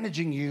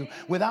micromanaging you,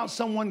 without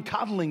someone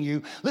coddling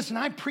you. Listen,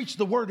 I preach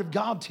the word of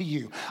God to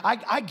you.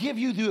 I give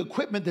you the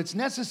equipment that's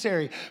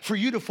necessary for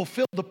you to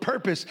fulfill the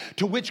purpose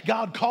to which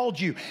God called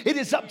you. It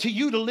is up to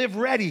you to live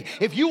ready.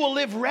 If you will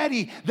live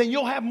ready, then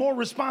you'll have more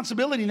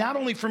responsibility, not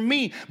only from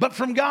me, but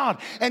from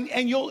God.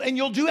 And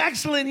you'll do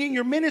excellent in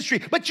your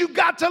ministry, but you've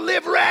got to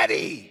live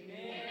ready.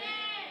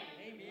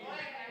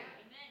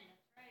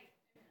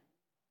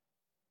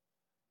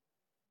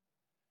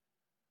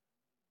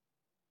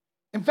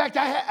 In fact,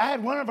 I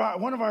had one of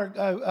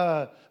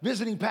our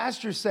visiting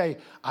pastors say,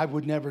 "I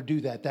would never do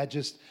that. That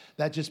just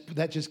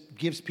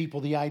gives people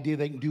the idea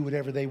they can do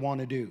whatever they want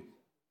to do."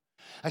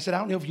 I said, I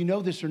don't know if you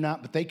know this or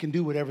not, but they can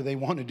do whatever they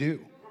want to do.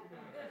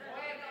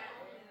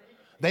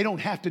 They don't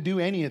have to do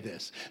any of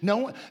this.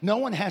 No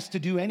one has to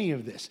do any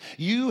of this.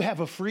 You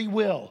have a free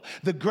will.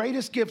 The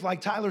greatest gift,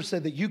 like Tyler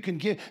said, that you can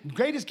give,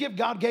 greatest gift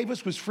God gave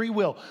us was free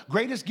will.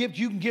 Greatest gift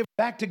you can give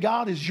back to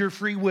God is your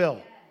free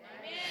will.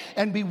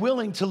 And be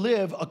willing to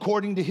live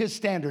according to his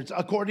standards,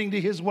 according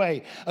to his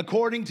way,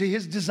 according to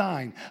his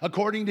design,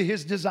 according to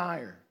his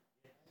desire.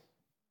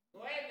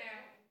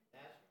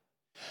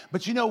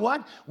 But you know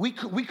what? We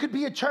could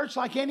be a church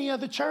like any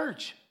other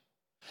church.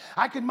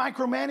 I could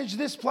micromanage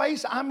this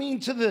place. I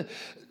mean,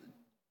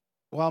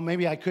 well,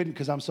 maybe I couldn't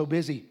because I'm so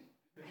busy.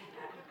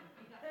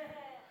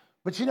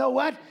 But you know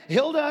what?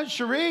 Hilda,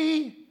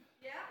 Cherie,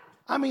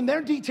 I mean,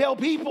 they're detailed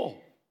people.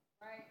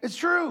 It's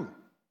true.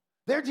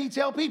 They're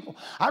detailed people.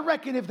 I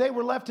reckon if they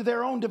were left to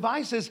their own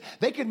devices,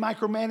 they could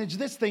micromanage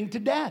this thing to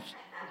death.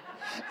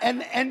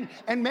 And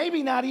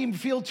maybe not even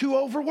feel too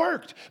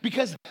overworked,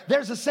 because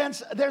there's a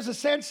sense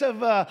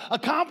of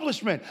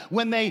accomplishment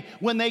when they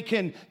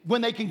can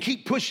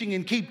keep pushing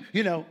and keep,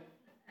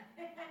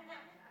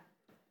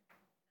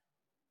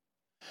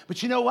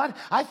 But you know what?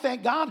 I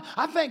thank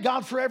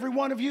God for every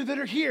one of you that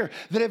are here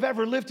that have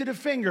ever lifted a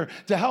finger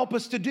to help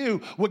us to do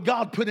what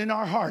God put in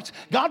our hearts.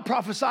 God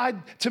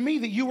prophesied to me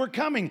that you were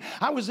coming.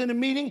 I was in a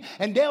meeting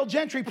and Dale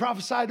Gentry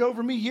prophesied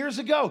over me years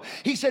ago.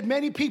 He said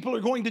many people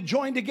are going to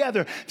join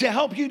together to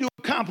help you to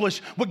accomplish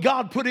what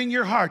God put in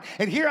your heart.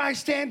 And here I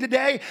stand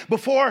today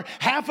before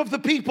half of the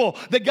people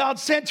that God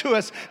sent to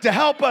us to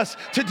help us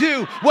to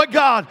do what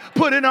God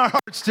put in our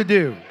hearts to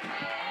do.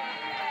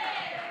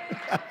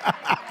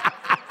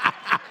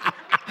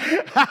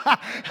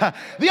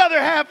 The other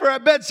half are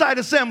at Bedside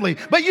Assembly,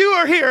 but you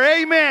are here.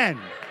 Amen.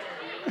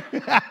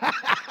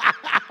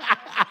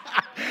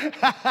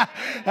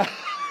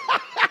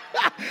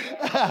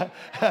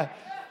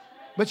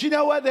 But you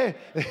know what?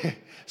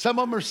 Some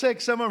of them are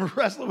sick. Some of them are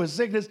wrestling with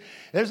sickness.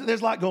 There's a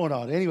lot going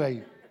on.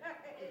 Anyway,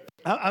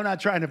 I'm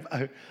not trying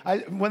to.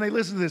 When they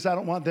listen to this, I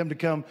don't want them to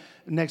come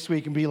next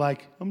week and be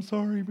like, "I'm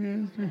sorry,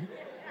 man."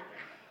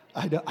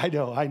 I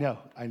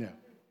know.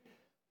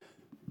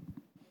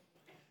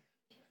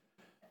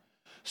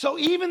 So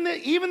even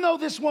though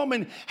this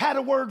woman had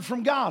a word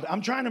from God,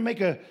 I'm trying to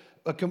make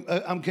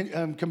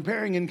I'm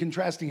comparing and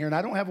contrasting here, and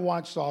I don't have a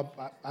watch, so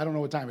I don't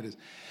know what time it is.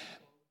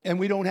 And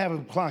we don't have a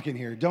clock in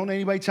here. Don't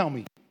anybody tell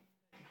me.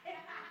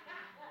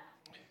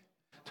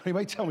 Don't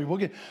anybody tell me.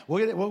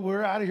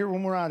 We're out of here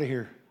when we're out of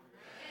here.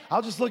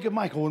 I'll just look at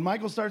Michael. When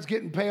Michael starts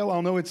getting pale,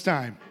 I'll know it's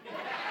time.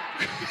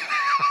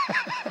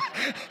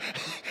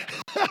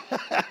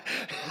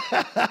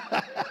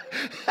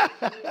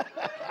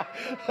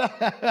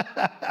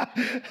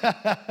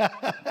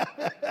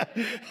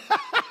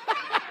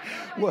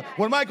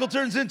 When Michael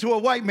turns into a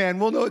white man,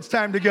 we'll know it's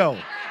time to go.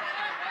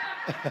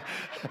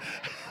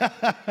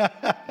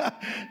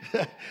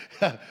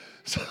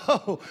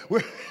 So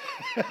we're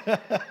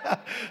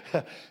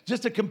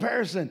just a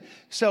comparison.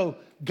 So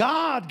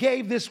God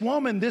gave this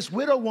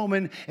widow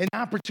woman, an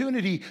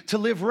opportunity to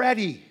live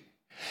ready.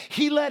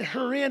 He let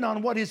her in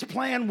on what his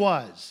plan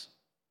was.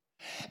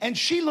 And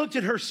she looked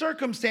at her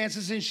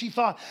circumstances and she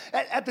thought,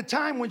 at the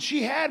time when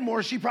she had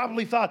more, she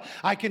probably thought,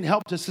 I can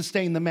help to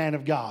sustain the man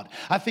of God.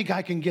 I think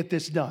I can get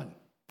this done.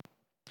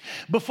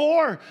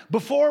 Before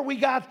we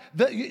got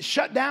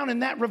shut down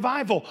in that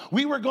revival,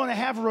 we were going to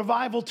have a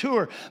revival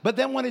tour. But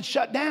then when it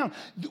shut down,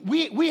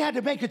 we had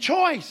to make a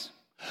choice.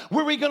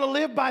 Were we going to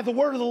live by the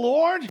word of the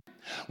Lord?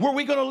 Were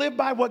we going to live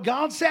by what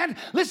God said?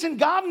 Listen,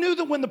 God knew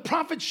that when the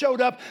prophet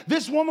showed up,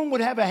 this woman would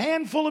have a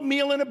handful of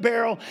meal in a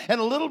barrel and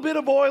a little bit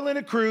of oil in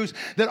a cruse,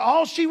 that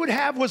all she would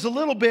have was a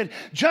little bit,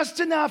 just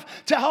enough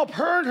to help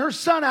her and her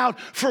son out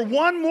for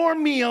one more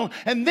meal,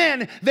 and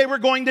then they were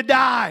going to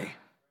die.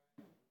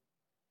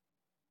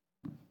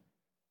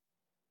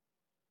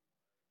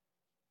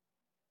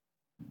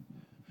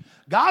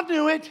 God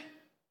knew it,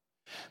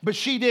 but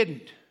she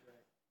didn't.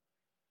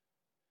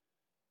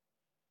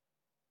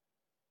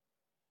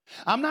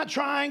 I'm not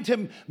trying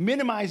to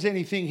minimize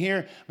anything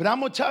here, but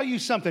I'm going to tell you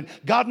something.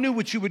 God knew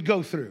what you would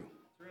go through.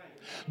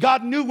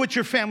 God knew what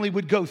your family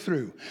would go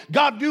through.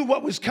 God knew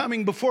what was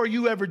coming before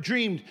you ever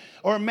dreamed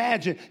or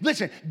imagined.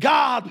 Listen,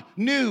 God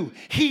knew.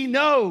 He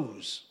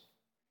knows.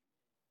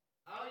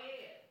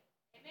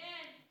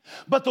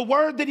 But the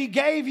word that he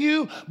gave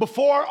you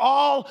before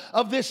all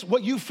of this,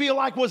 what you feel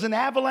like was an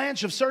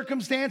avalanche of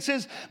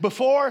circumstances,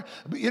 before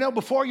you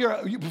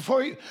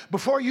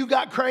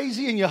got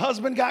crazy and your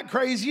husband got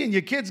crazy and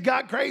your kids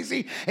got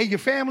crazy and your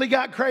family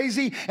got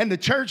crazy and the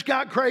church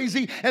got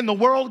crazy and the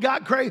world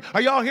got crazy.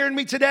 Are y'all hearing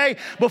me today?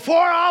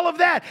 Before all of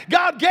that,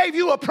 God gave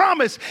you a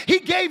promise. He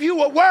gave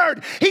you a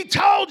word. He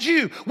told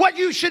you what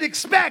you should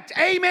expect.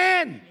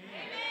 Amen.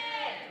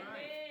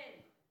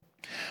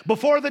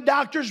 Before the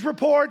doctor's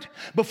report,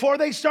 before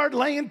they start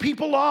laying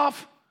people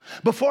off,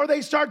 Before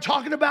they start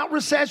talking about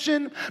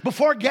recession,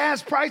 before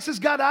gas prices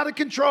got out of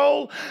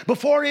control,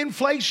 before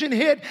inflation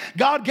hit,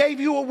 God gave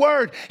you a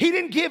word. He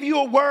didn't give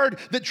you a word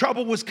that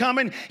trouble was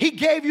coming. He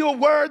gave you a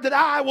word that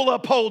I will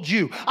uphold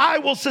you. I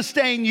will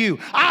sustain you.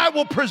 I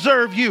will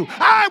preserve you.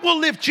 I will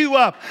lift you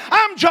up.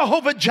 I'm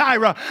Jehovah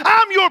Jireh.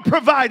 I'm your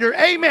provider.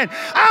 Amen.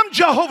 I'm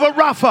Jehovah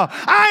Rapha.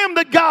 I am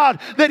the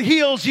God that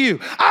heals you.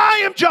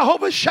 I am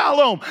Jehovah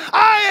Shalom.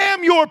 I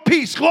am your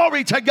peace.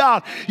 Glory to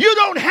God. You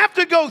don't have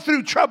to go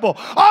through trouble.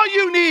 All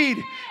you need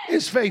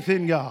is faith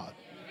in God.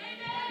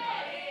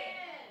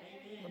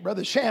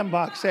 Brother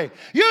Shambach say,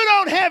 you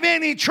don't have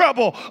any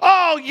trouble.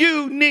 All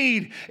you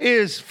need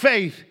is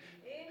faith.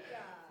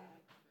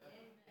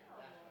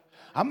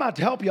 I'm about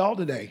to help you all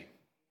today.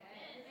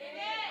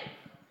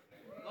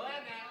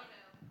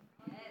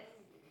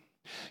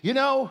 You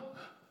know,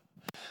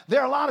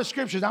 there are a lot of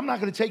scriptures. I'm not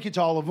going to take you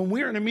to all of them.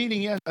 We were in a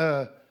meeting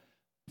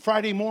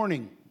Friday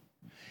morning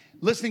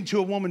listening to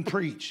a woman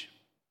preach.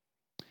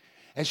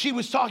 And she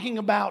was talking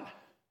about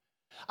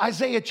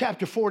Isaiah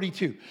chapter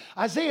 42.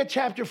 Isaiah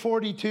chapter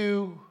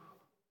 42.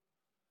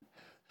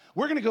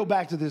 We're going to go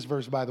back to this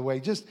verse, by the way.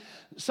 Just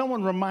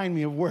someone remind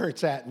me of where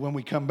it's at when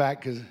we come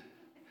back, because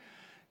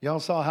y'all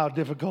saw how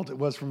difficult it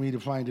was for me to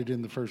find it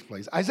in the first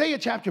place. Isaiah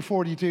chapter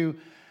 42.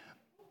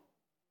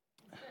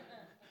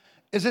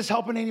 Is this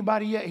helping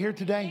anybody yet here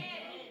today?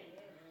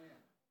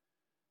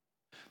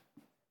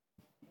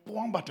 Boy,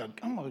 I'm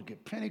going to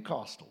get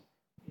Pentecostal.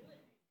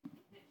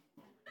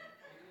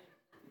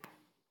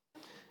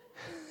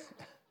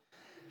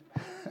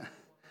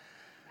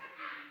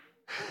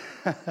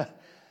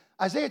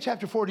 Isaiah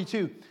chapter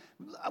 42.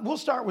 We'll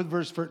start with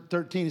verse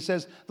 13. It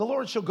says, the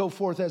Lord shall go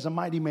forth as a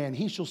mighty man.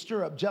 He shall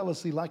stir up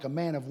jealousy like a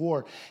man of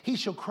war. He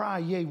shall cry,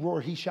 yea,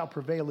 roar. He shall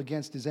prevail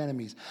against his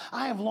enemies.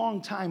 I have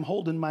long time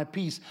holden my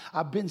peace.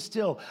 I've been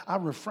still. I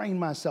refrain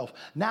myself.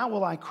 Now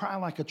will I cry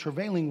like a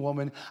travailing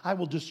woman. I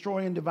will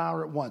destroy and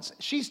devour at once.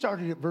 She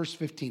started at verse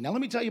 15. Now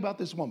let me tell you about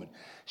this woman.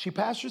 She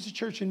pastors a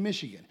church in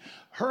Michigan.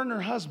 Her and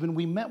her husband,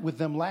 we met with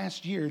them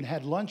last year and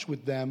had lunch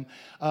with them.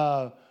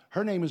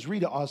 Her name is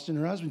Rita Austin.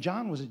 Her husband,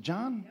 John, was it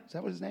John? Is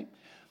that what his name?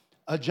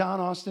 John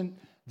Austin.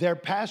 Their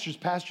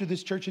pastor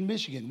this church in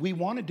Michigan. We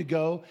wanted to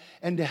go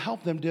and to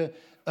help them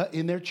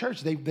in their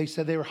church. They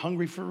said they were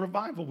hungry for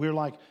revival. We were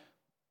like,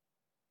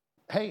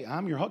 hey,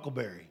 I'm your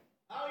Huckleberry.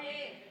 Oh, yeah.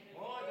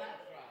 Boy,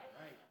 that's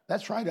right.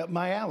 That's right up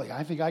my alley.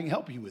 I think I can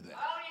help you with that.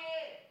 Oh,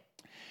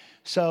 yeah.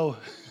 So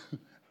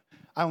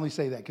I only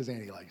say that because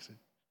Annie likes it.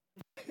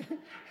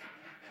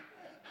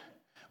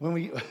 When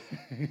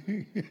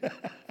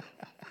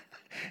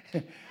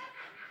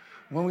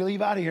we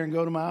leave out of here and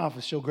go to my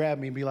office, she'll grab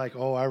me and be like,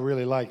 oh, I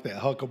really like that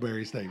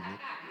Huckleberry statement.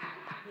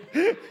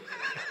 And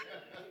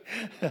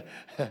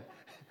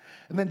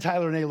then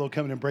Tyler and Ayla will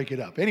come in and break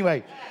it up.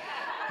 Anyway.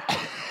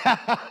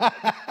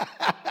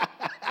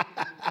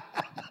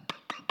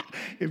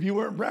 If you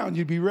weren't brown,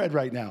 you'd be red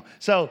right now.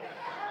 So,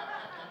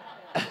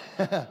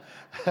 but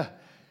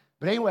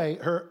anyway,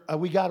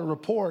 we got a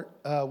report.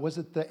 Was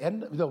it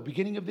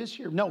beginning of this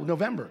year? No,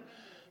 November.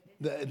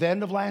 The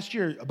end of last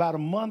year, about a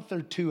month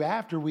or two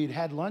after we'd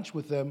had lunch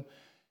with them,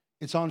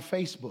 it's on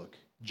Facebook.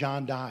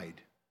 John died.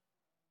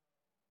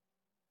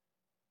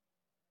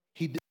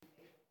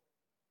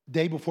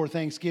 Day before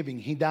Thanksgiving,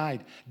 he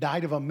died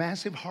of a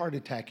massive heart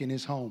attack in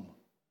his home.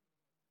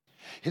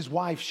 His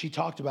wife, she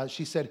talked about it.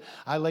 She said,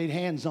 I laid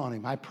hands on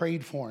him. I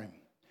prayed for him.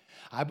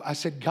 I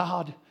said,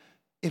 God,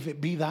 if it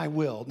be thy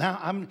will.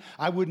 Now,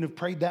 I wouldn't have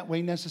prayed that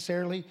way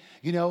necessarily.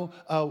 You know,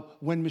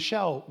 when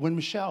Michelle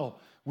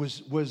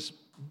was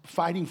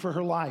fighting for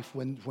her life,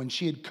 when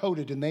she had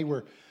coded and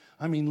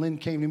Lynn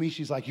came to me,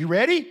 she's like, you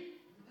ready?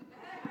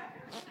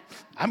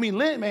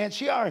 Lynn, man,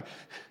 she had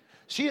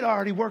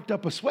already worked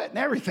up a sweat and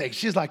everything.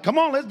 She's like, come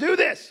on, let's do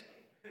this.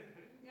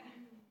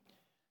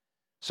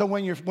 So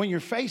when you're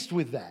faced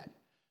with that,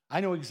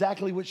 I know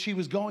exactly what she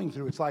was going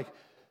through. It's like,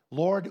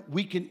 Lord,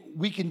 we can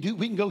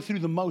go through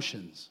the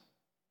motions,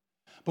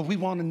 but we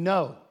want to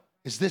know,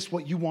 is this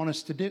what you want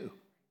us to do?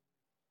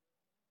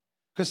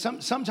 Because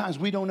sometimes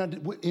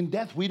in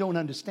death, we don't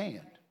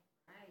understand.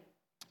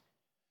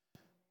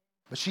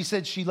 But she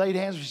said, she laid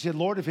hands, she said,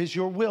 Lord, if it's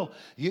your will,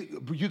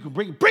 you can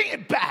bring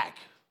it back.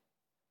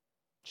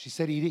 She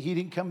said he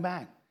didn't come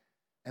back.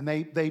 And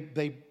they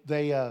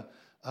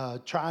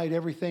tried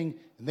everything,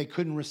 and they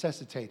couldn't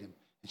resuscitate him.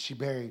 And she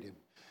buried him.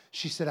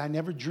 She said, I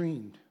never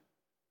dreamed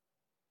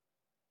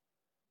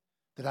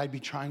that I'd be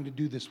trying to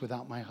do this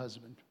without my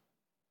husband.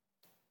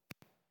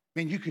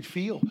 Man, you could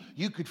feel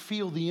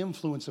the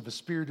influence of a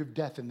spirit of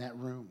death in that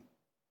room.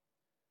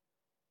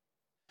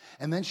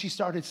 And then she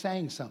started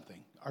saying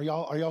something. Are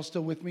y'all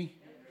still with me?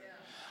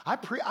 I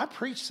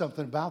preached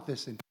something about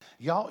this, and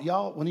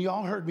y'all when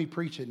y'all heard me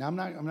preach it, and I'm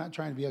not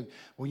trying to be ugly.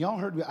 When y'all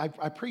heard me,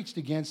 I preached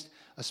against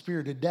a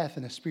spirit of death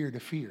and a spirit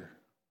of fear.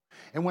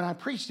 And when I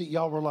preached it,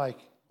 y'all were like,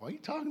 what are you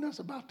talking to us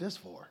about this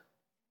for?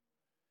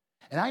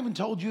 And I even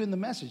told you in the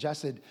message, I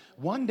said,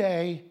 one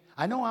day,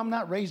 I know I'm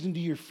not raising you to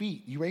your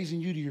feet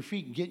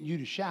and getting you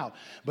to shout,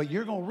 but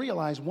you're going to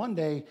realize one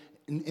day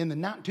in the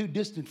not too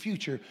distant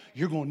future,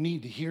 you're going to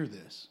need to hear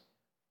this.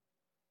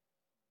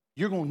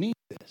 You're going to need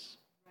this.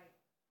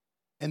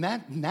 And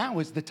that now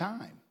is the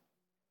time.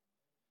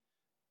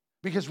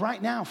 Because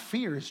right now,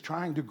 fear is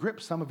trying to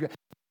grip some of you.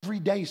 Every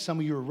day, some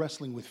of you are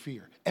wrestling with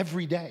fear.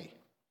 Every day.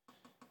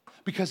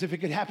 Because if it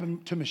could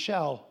happen to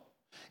Michelle,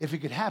 if it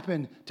could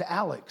happen to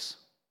Alex,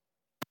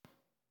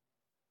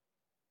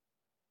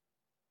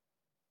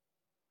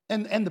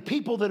 and the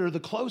people that are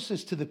the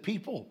closest to the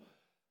people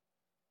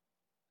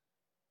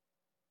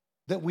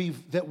that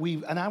we've,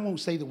 and I won't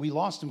say that we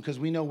lost them because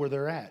we know where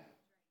they're at.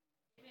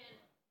 Amen.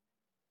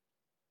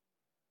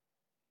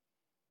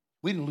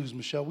 We didn't lose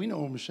Michelle. We know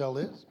where Michelle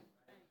is.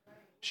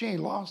 She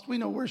ain't lost. We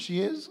know where she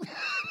is.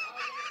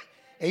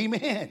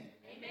 Amen. Amen.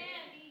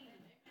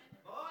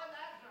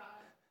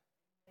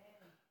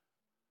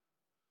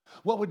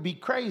 What would be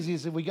crazy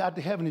is if we got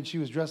to heaven and she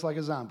was dressed like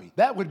a zombie.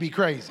 That would be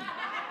crazy.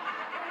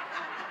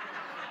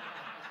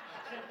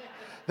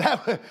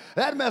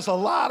 That'd mess a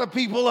lot of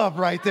people up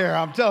right there,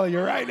 I'm telling you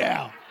right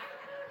now.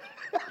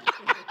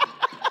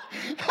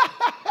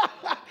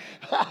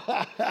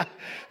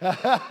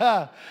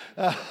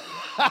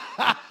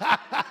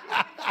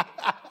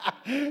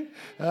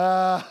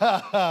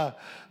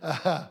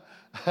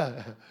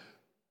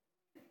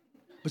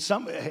 But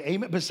some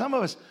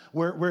of us,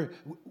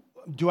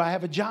 do I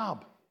have a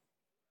job?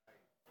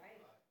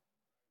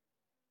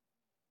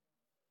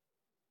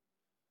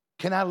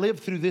 Can I live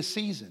through this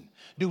season?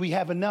 Do we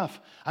have enough?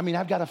 I mean,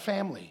 I've got a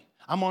family.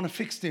 I'm on a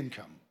fixed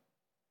income.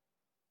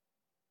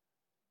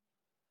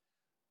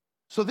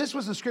 So this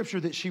was the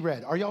scripture that she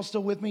read. Are y'all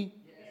still with me?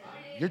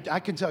 Yes. I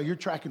can tell you're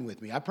tracking with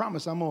me. I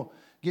promise I'm going to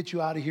get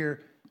you out of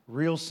here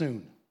real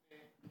soon.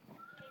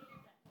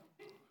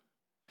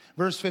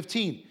 Verse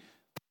 15.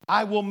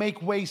 I will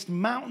make waste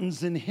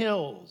mountains and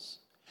hills,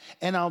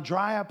 and I'll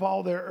dry up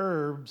all their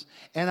herbs,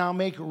 and I'll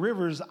make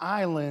rivers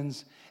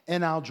islands,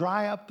 and I'll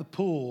dry up the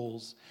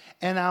pools,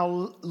 and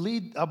I'll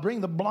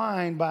bring the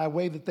blind by a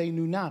way that they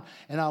knew not,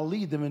 and I'll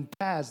lead them in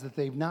paths that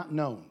they've not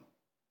known.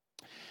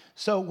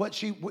 So what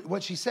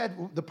she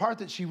said, the part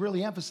that she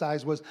really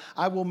emphasized was,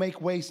 I will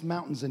make waste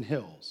mountains and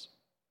hills.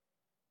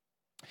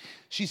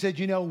 She said,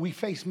 we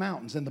face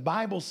mountains, and the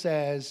Bible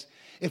says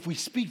if we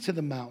speak to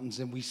the mountains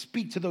and we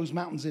speak to those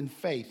mountains in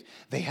faith,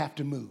 they have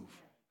to move.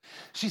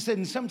 She said,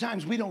 and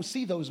sometimes we don't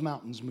see those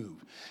mountains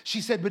move.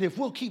 She said, but if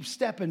we'll keep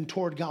stepping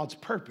toward God's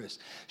purpose,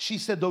 she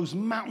said, those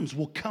mountains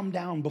will come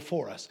down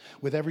before us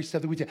with every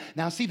step that we take.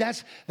 Now, see,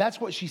 that's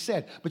what she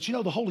said. But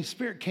the Holy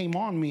Spirit came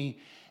on me,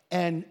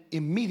 and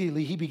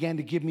immediately he began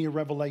to give me a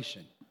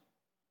revelation.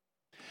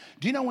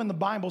 Do you know when the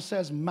Bible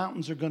says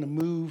mountains are going to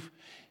move,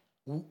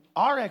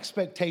 our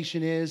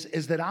expectation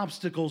is that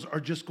obstacles are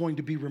just going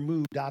to be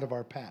removed out of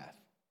our path.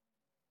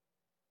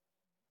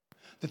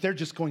 That they're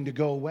just going to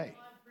go away.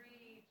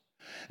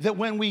 That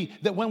when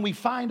we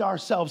find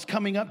ourselves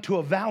coming up to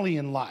a valley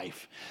in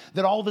life,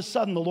 that all of a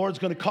sudden the Lord's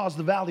going to cause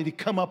the valley to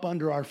come up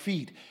under our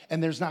feet,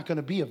 and there's not going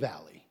to be a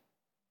valley.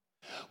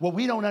 What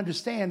we don't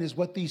understand is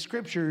what these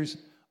scriptures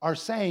are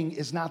saying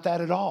is not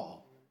that at all.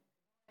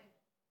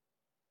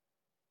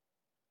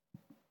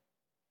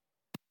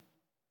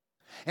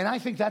 And I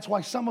think that's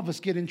why some of us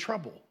get in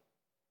trouble.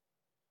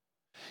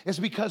 It's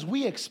because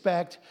we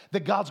expect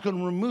that God's going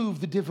to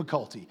remove the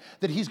difficulty,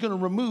 that he's going to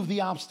remove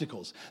the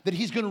obstacles, that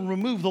he's going to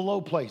remove the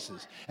low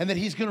places, and that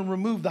he's going to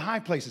remove the high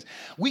places.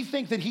 We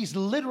think that he's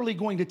literally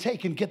going to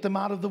take and get them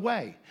out of the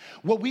way.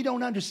 What we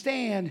don't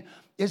understand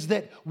is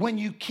that when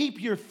you keep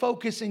your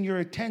focus and your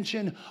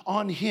attention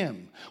on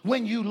him,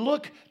 when you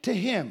look to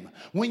him,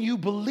 when you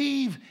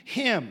believe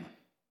him,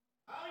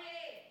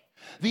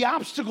 the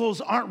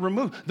obstacles aren't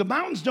removed. The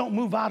mountains don't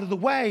move out of the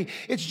way.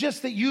 It's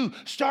just that you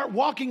start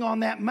walking on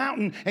that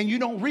mountain and you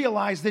don't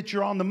realize that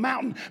you're on the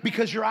mountain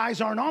because your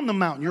eyes aren't on the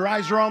mountain. Your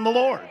eyes are on the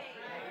Lord.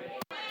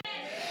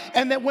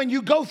 And that when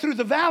you go through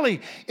the valley,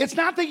 it's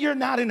not that you're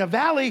not in a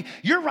valley.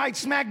 You're right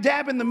smack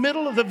dab in the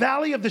middle of the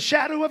valley of the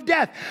shadow of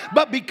death.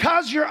 But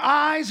because your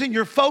eyes and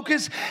your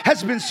focus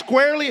has been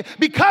squarely,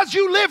 because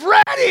you live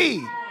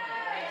ready.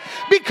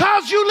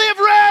 Because you live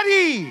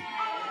ready.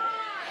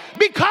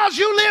 Because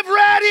you live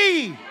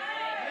ready.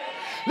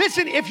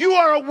 Listen, if you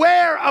are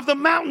aware of the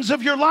mountains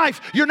of your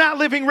life, you're not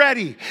living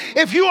ready.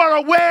 If you are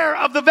aware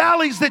of the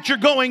valleys that you're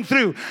going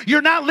through,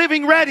 you're not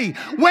living ready.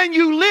 When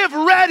you live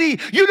ready,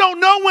 you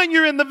don't know when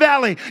you're in the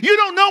valley. You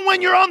don't know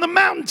when you're on the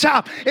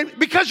mountaintop. And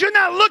because you're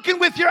not looking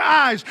with your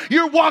eyes,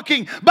 you're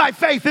walking by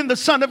faith in the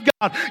Son of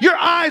God. Your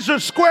eyes are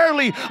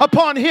squarely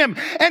upon him.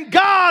 And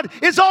God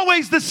is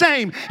always the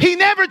same. He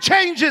never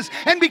changes.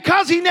 And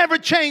because he never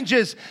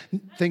changes,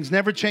 things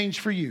never change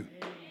for you.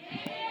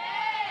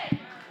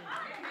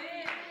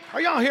 Are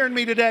y'all hearing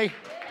me today?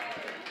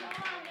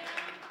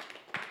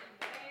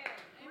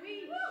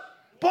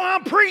 Boy,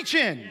 I'm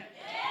preaching.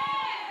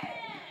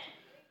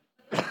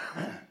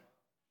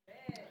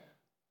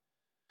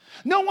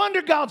 No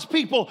wonder God's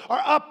people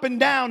are up and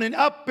down and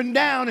up and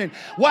down, and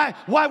why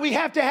we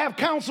have to have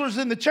counselors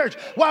in the church,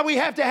 why we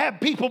have to have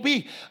people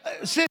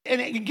sit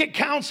and get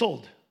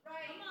counseled.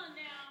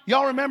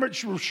 Y'all remember,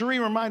 Cherie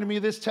reminded me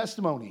of this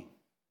testimony.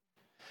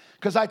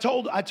 Because I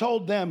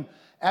told them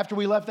after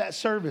we left that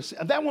service,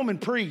 and that woman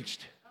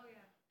preached.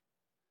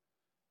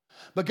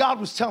 But God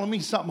was telling me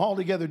something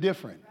altogether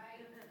different.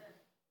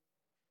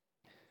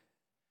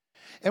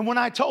 And when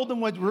I told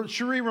them what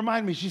Cherie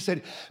reminded me, she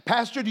said,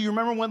 Pastor, do you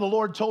remember when the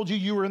Lord told you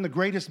you were in the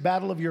greatest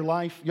battle of your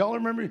life? Y'all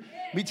remember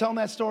me telling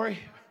that story?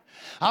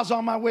 I was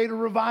on my way to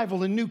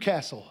revival in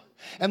Newcastle.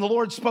 And the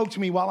Lord spoke to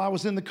me while I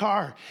was in the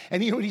car.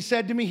 And you know what he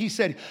said to me? He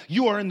said,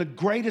 you are in the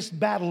greatest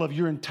battle of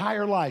your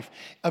entire life,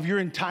 of your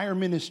entire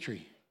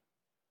ministry.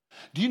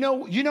 Do you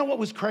know what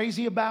was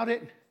crazy about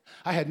it?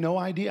 I had no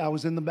idea I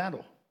was in the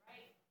battle.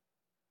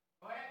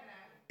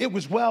 It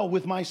was well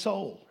with my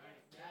soul.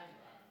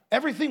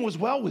 Everything was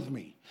well with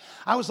me.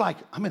 I was like,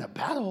 I'm in a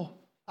battle.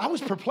 I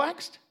was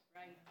perplexed.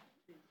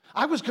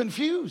 I was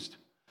confused.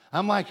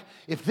 I'm like,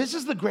 if this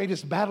is the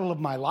greatest battle of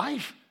my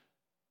life,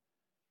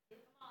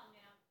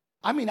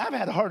 I mean, I've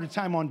had a harder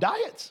time on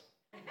diets.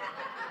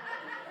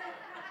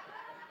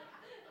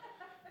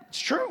 It's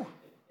true.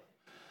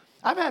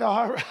 I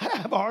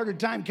have a harder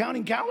time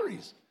counting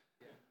calories.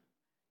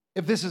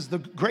 If this is the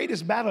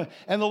greatest battle,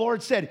 and the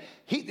Lord said,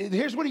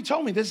 here's what he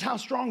told me. This is how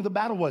strong the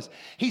battle was.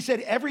 He said,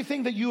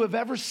 everything that you have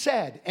ever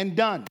said and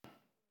done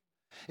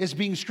is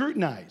being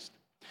scrutinized.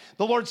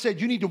 The Lord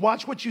said, you need to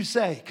watch what you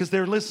say because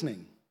they're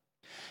listening.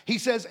 He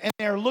says, and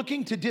they're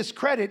looking to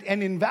discredit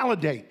and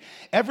invalidate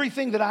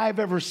everything that I've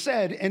ever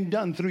said and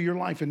done through your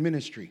life and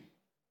ministry.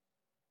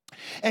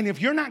 And if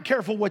you're not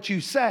careful what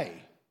you say,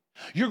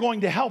 you're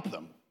going to help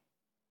them.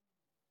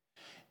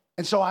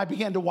 And so I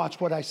began to watch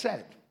what I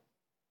said.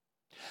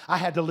 I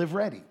had to live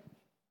ready.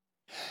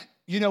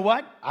 You know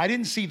what? I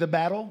didn't see the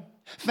battle.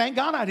 Thank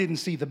God I didn't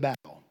see the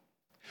battle.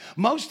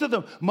 Most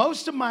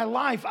of my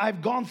life,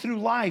 I've gone through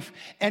life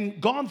and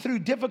gone through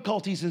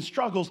difficulties and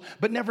struggles,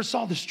 but never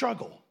saw the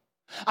struggle.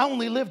 I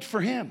only lived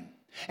for him.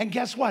 And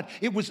guess what?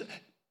 It was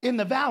in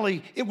the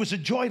valley, it was a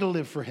joy to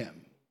live for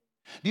him.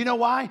 Do you know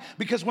why?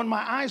 Because when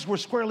my eyes were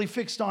squarely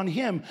fixed on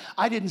him,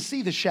 I didn't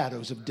see the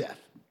shadows of death.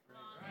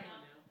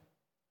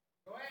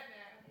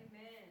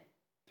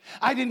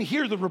 I didn't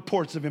hear the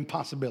reports of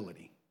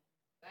impossibility.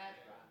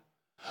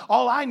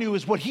 All I knew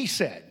is what he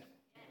said.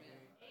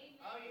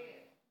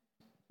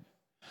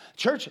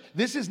 Church,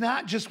 this is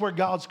not just where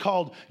God's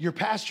called your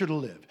pastor to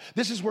live.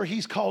 This is where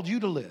he's called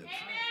you to live.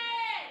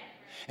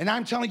 And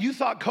I'm telling you,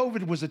 thought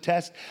COVID was a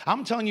test.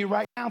 I'm telling you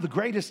right now, the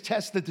greatest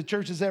test that the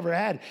church has ever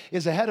had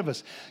is ahead of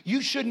us.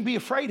 You shouldn't be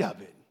afraid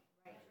of it.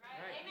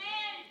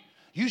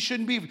 You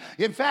shouldn't be.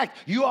 In fact,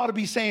 you ought to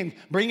be saying,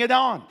 bring it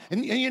on.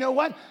 And you know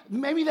what?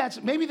 Maybe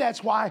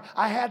that's why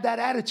I had that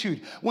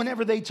attitude.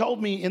 Whenever they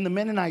told me in the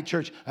Mennonite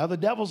church, oh, the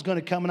devil's going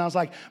to come. And I was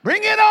like,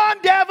 bring it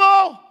on,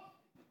 devil.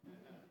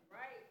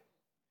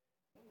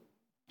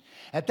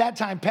 At that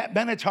time, Pat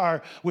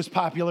Benatar was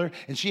popular,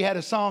 and she had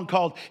a song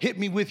called Hit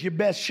Me With Your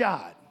Best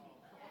Shot.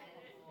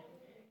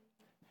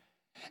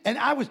 And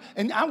I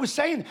was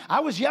saying, I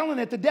was yelling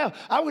at the devil.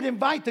 I would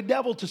invite the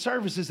devil to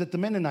services at the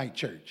Mennonite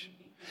church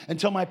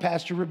until my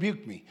pastor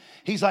rebuked me.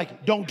 He's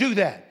like, don't do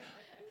that.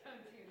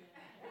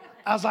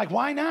 I was like,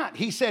 why not?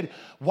 He said,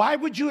 why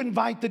would you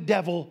invite the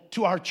devil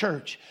to our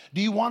church? Do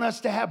you want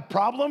us to have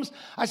problems?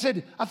 I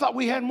said, I thought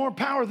we had more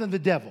power than the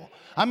devil.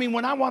 I mean,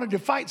 when I wanted to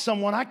fight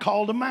someone, I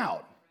called him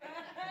out.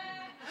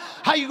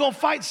 How you going to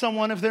fight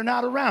someone if they're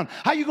not around?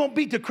 How you going to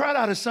beat the crud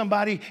out of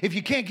somebody if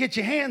you can't get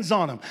your hands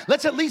on them?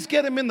 Let's at least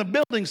get him in the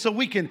building so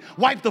we can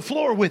wipe the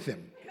floor with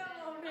him.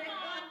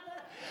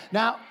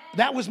 Now,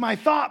 that was my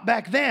thought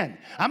back then.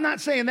 I'm not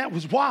saying that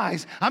was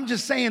wise. I'm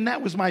just saying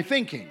that was my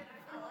thinking.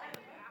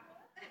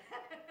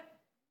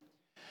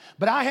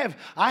 But I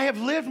have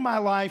lived my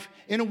life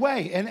in a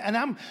way,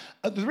 and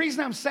the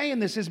reason I'm saying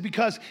this is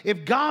because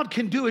if God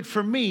can do it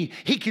for me,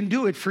 he can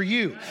do it for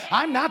you.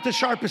 I'm not the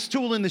sharpest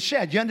tool in the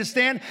shed. You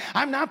understand?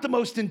 I'm not the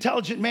most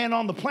intelligent man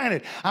on the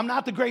planet. I'm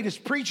not the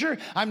greatest preacher.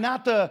 I'm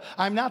not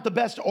the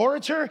best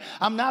orator.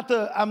 I'm not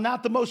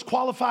the most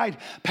qualified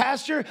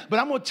pastor, but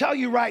I'm going to tell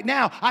you right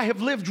now, I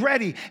have lived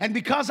ready. And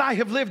because I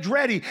have lived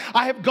ready,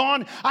 I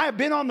have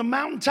been on the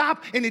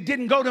mountaintop and it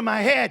didn't go to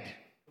my head.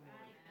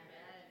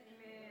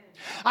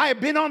 I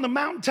have been on the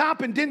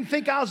mountaintop and didn't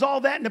think I was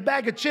all that in a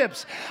bag of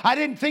chips. I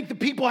didn't think the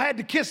people had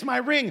to kiss my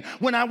ring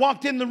when I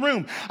walked in the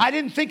room. I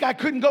didn't think I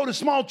couldn't go to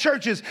small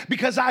churches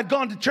because I'd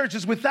gone to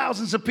churches with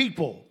thousands of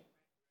people.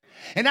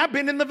 And I've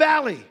been in the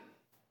valley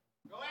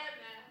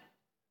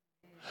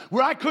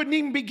where I couldn't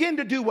even begin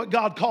to do what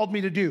God called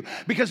me to do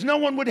because no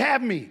one would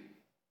have me.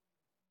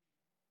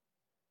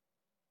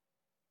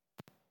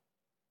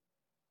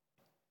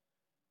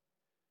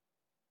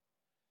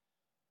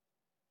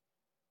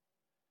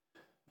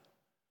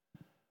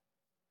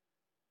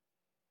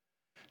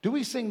 Do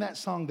we sing that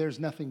song, There's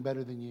Nothing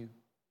Better Than You?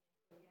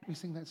 Do we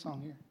sing that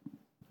song here?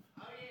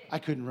 I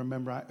couldn't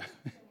remember.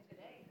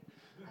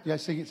 Did I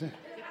sing it?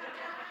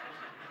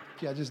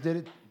 Yeah, I just did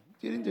it.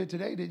 You didn't do it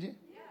today, did you?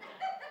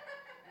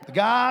 The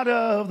God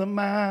of the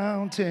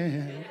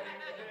mountain.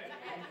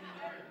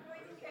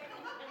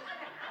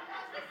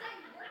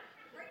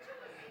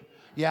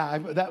 Yeah,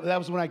 that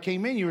was when I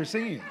came in, you were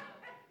singing.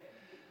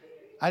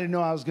 I didn't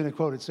know I was going to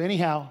quote it. So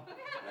anyhow,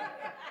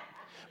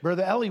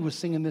 Brother Ellie was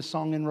singing this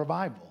song in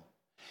revival.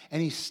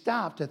 And he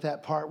stopped at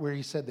that part where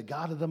he said, the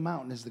God of the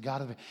mountain is the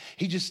God of the...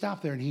 He just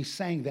stopped there and he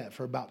sang that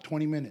for about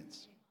 20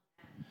 minutes.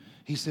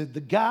 He said,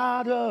 the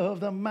God of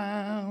the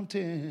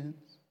mountains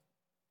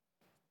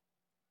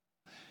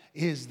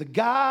is the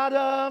God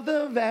of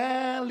the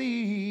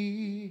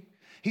valley.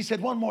 He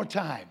said one more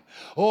time,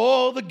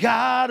 oh, the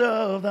God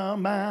of the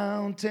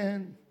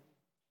mountain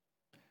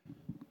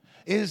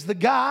is the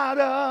God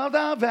of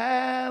the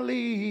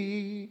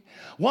valley.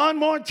 One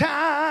more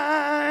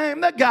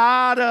time, the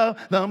God of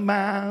the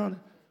mountain.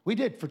 We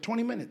did for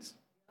 20 minutes.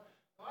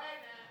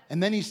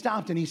 And then he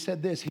stopped and he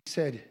said this. He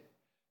said,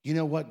 you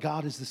know what?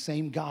 God is the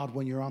same God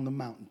when you're on the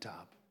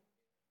mountaintop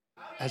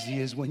as he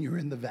is when you're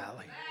in the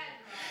valley.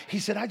 He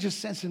said, I just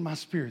sense in my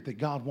spirit that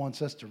God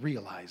wants us to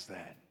realize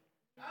that.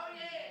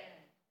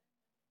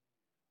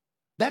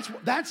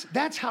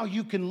 That's how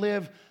you can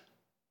live.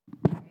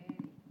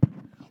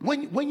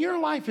 When your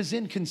life is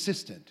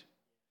inconsistent,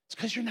 it's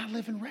because you're not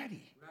living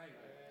ready.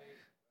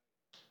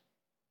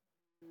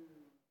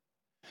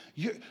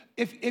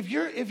 If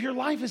your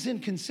life is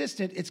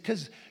inconsistent, it's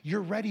because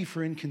you're ready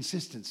for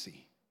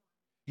inconsistency.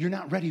 You're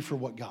not ready for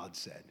what God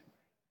said.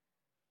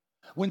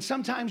 When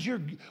sometimes you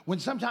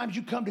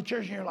come to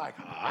church and you're like,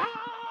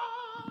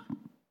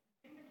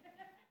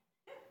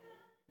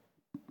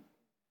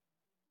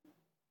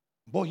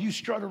 boy, you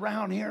strut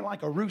around here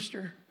like a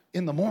rooster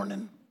in the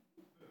morning.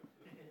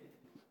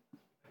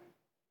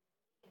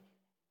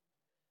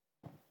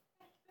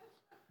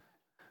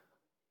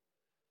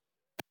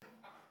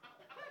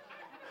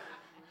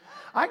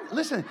 I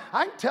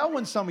can tell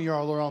when some of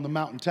y'all are on the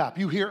mountaintop.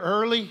 You here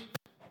early.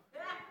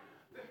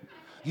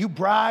 You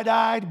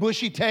bright-eyed,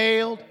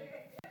 bushy-tailed.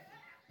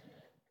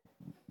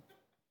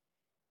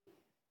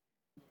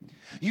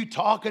 You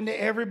talking to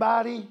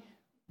everybody.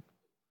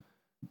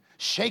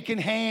 Shaking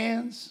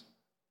hands.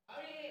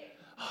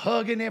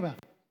 Hugging them.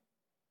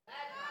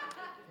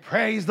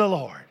 Praise the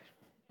Lord.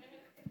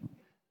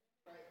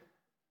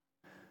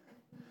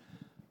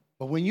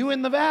 But when you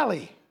in the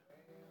valley,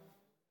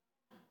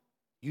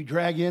 you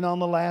drag in on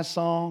the last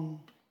song.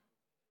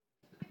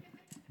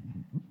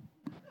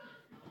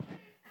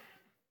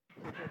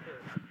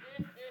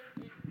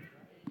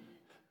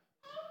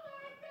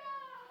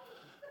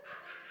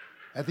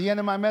 At the end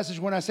of my message,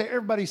 when I say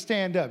everybody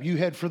stand up, you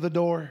head for the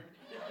door.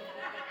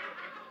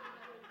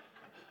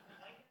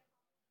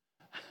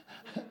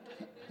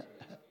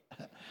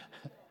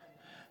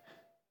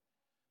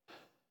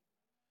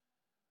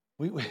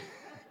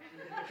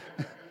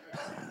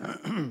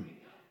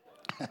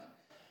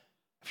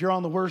 If you're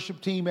on the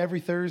worship team every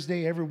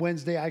Thursday, every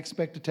Wednesday, I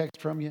expect a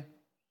text from you.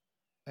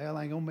 Well,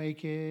 I ain't gonna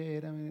make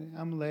it.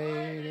 I'm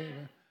late.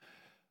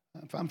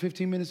 If I'm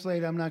 15 minutes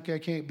late, I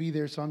can't be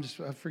there, so I'm just,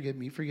 forgive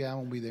me. I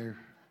won't be there.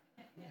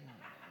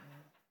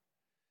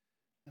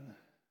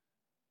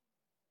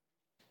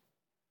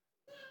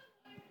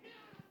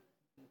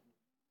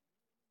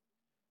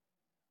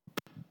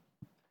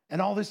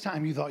 And all this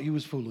time you thought you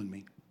was fooling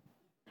me.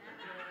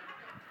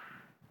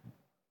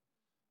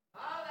 Oh,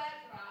 that's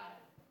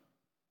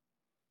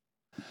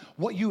right.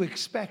 What you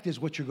expect is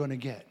what you're going to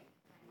get.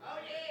 Oh,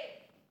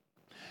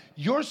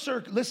 yeah.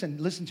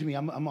 Listen to me.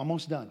 I'm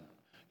almost done.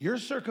 Your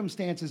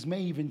circumstances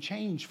may even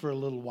change for a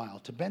little while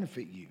to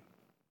benefit you.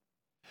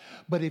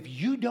 But if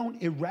you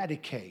don't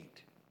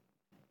eradicate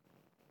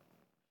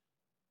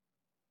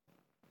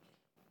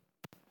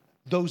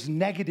those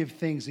negative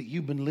things that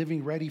you've been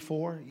living ready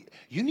for,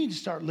 you need to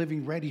start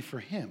living ready for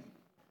him.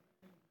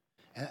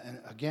 And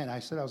again, I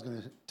said I was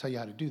going to tell you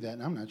how to do that,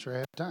 and I'm not sure I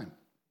have time.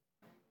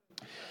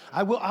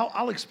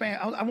 I'll expand.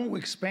 I won't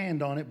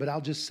expand on it, but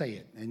I'll just say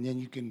it, and then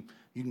you can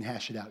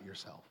hash it out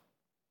yourself.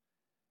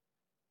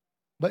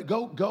 But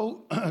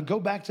go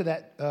back to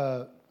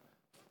that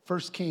 1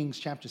 Kings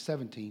chapter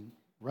 17.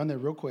 Run there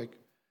real quick,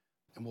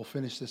 and we'll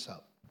finish this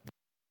up.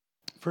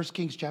 1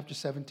 Kings chapter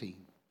 17.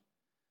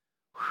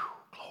 Whew,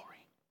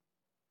 glory.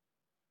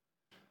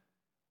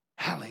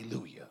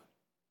 Hallelujah.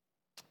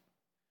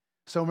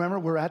 So remember,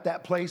 we're at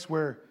that place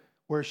where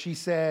she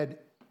said,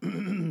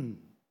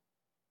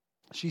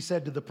 she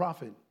said to the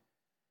prophet,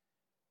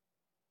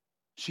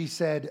 she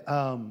said,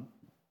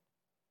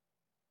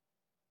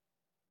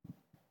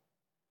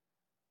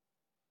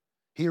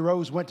 he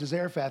arose, went to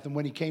Zarephath, and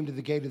when he came to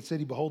the gate of the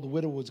city, behold, the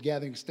widow was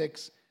gathering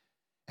sticks.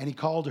 And he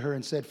called to her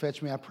and said,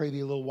 fetch me, I pray thee,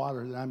 a little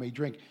water that I may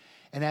drink.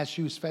 And as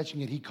she was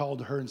fetching it, he called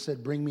to her and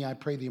said, bring me, I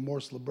pray thee, a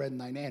morsel of bread in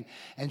thine hand.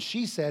 And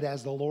she said,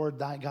 as the Lord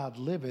thy God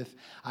liveth,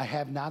 I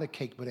have not a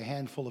cake, but a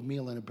handful of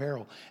meal in a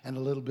barrel, and a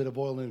little bit of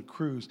oil in a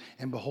cruse.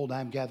 And behold,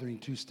 I am gathering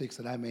 2 sticks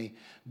that I may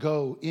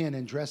go in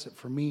and dress it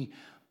for me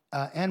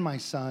and my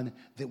son,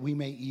 that we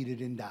may eat it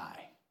and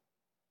die.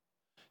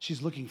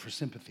 She's looking for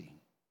sympathy.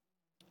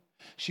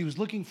 She was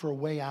looking for a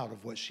way out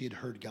of what she had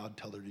heard God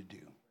tell her to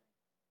do.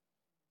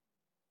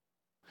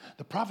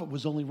 The prophet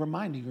was only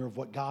reminding her of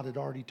what God had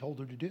already told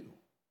her to do.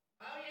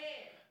 Oh,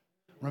 yeah.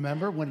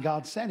 Remember, when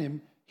God sent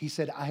him, he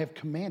said, I have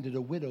commanded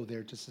a widow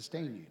there to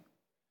sustain you.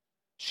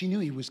 She knew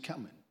he was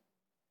coming.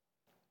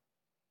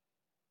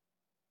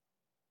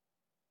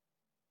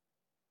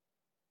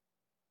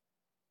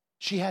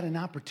 she had an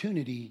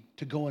opportunity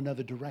to go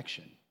another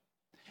direction.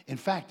 In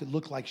fact, it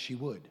looked like she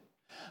would.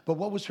 But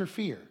what was her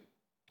fear?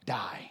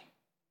 Die.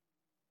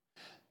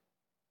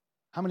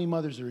 How many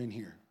mothers are in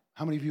here?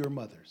 How many of you are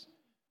mothers?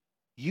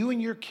 You and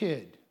your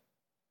kid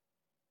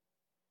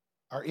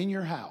are in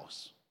your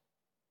house.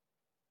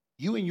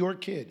 You and your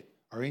kid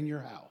are in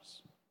your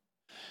house.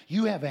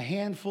 You have a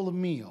handful of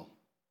meal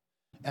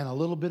and a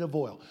little bit of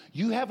oil.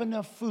 You have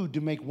enough food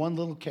to make one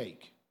little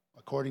cake,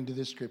 according to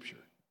this scripture.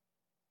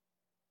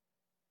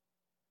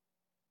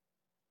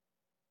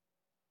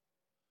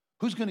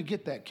 Who's going to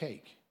get that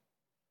cake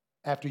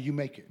after you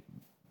make it?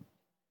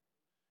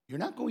 You're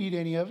not going to eat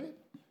any of it.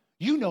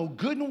 You know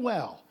good and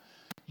well.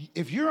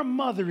 If you're a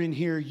mother in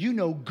here, you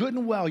know good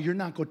and well you're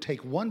not going to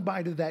take one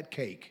bite of that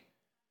cake.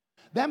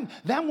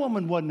 That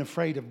woman wasn't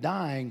afraid of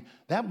dying.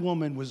 That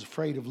woman was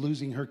afraid of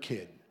losing her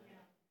kid.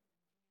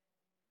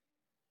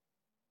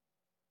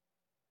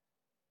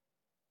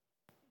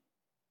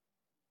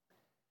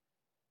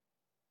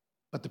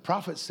 But the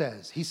prophet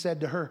says, he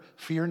said to her,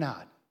 fear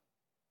not.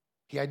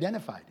 He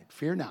identified it.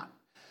 Fear not.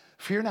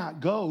 Fear not.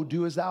 Go,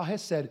 do as thou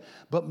hast said,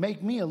 but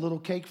make me a little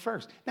cake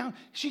first. Now,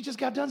 she just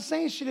got done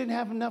saying she didn't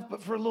have enough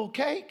but for a little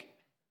cake.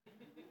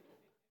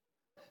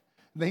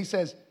 Then he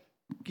says,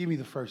 give me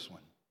the first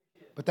one.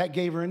 But that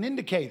gave her an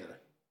indicator.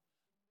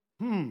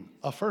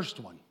 A first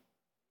one.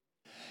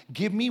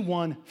 Give me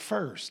one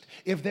first.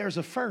 If there's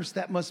a first,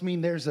 that must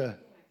mean there's a...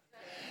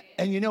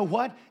 And you know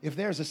what? If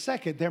there's a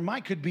second, there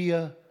might could be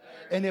a...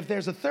 And if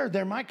there's a third,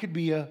 there might could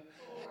be a...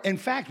 In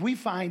fact, we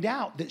find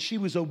out that she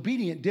was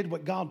obedient, did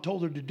what God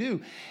told her to do.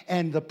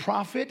 And the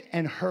prophet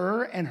and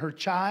her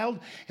child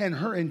and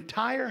her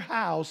entire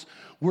house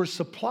were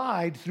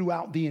supplied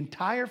throughout the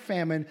entire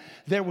famine.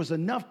 There was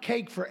enough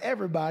cake for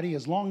everybody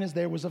as long as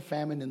there was a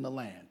famine in the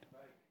land.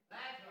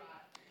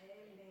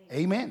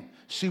 Amen.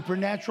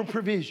 Supernatural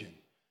provision.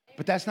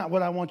 But that's not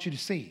what I want you to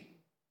see.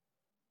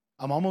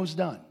 I'm almost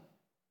done.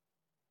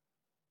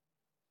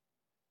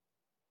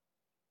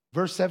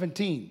 Verse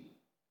 17.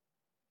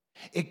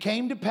 It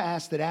came to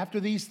pass that after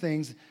these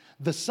things,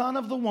 the son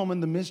of the woman,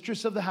 the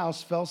mistress of the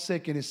house, fell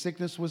sick, and his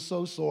sickness was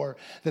so sore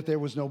that there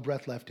was no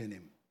breath left in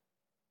him.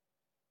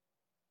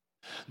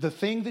 The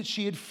thing that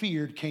she had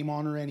feared came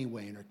on her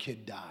anyway, and her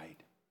kid died.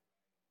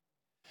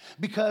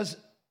 Because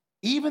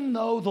even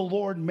though the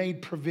Lord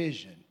made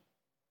provision,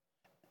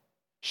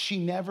 she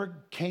never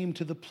came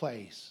to the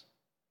place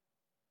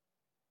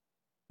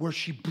where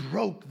she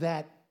broke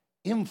that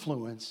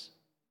influence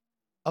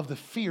of the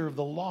fear of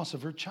the loss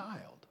of her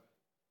child.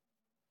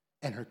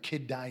 And her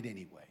kid died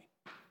anyway.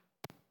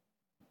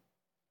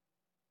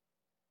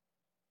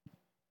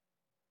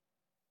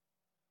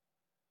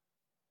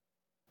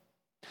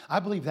 I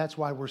believe that's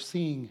why we're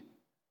seeing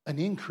an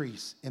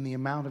increase in the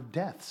amount of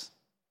deaths.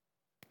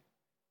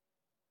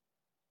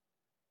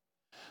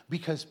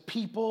 Because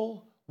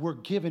people were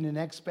given an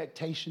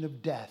expectation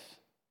of death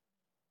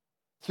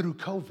through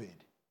COVID,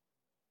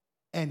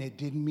 and it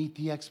didn't meet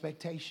the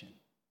expectation.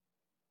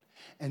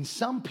 And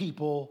some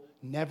people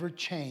never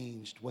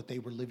changed what they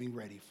were living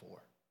ready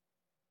for.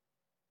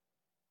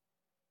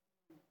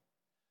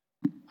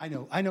 I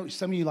know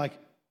some of you like,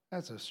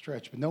 that's a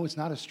stretch, but no, it's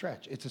not a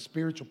stretch. It's a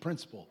spiritual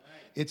principle.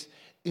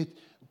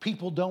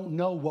 People don't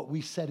know what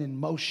we set in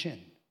motion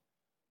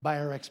by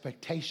our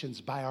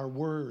expectations, by our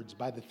words,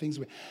 by the things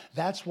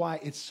that's why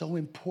it's so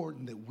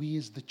important that we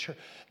as the church,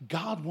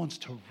 God wants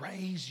to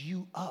raise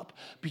you up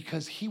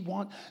because he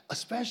wants,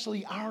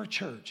 especially our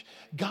church,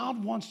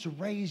 God wants to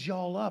raise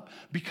y'all up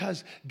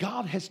because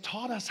God has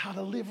taught us how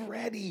to live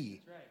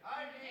ready. That's right.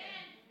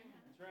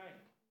 That's right.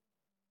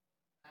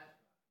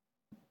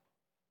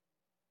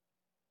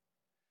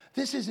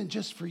 This isn't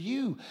just for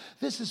you.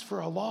 This is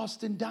for a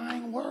lost and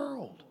dying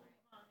world.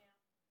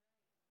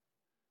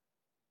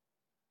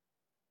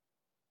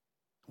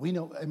 We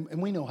know,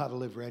 and we know how to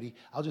live ready.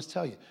 I'll just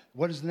tell you,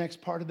 what is the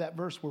next part of that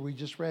verse where we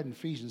just read in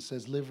Ephesians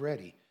says, live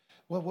ready?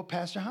 Well, what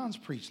Pastor Hans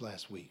preached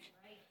last week.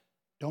 Right.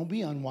 Don't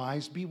be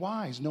unwise, be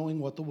wise, knowing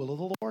what the will of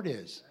the Lord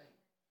is. Right.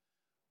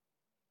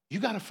 You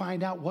got to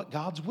find out what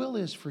God's will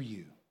is for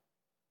you.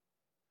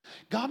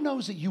 God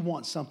knows that you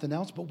want something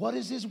else, but what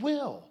is his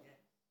will?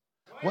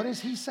 What is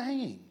he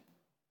saying?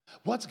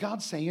 What's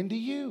God saying to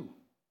you?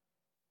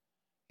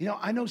 You know,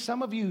 I know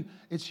some of you,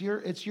 it's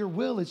your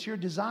will, it's your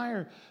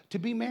desire to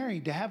be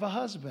married, to have a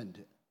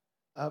husband.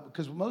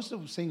 Because most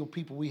of the single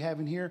people we have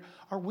in here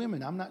are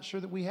women. I'm not sure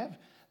that we have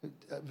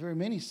very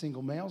many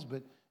single males,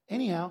 but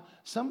anyhow,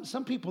 some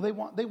people they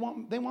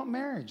want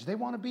marriage. They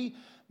want to be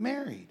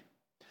married.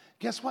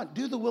 Guess what?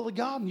 Do the will of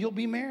God and you'll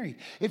be married.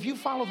 If you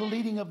follow the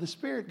leading of the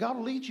Spirit, God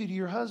will lead you to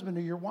your husband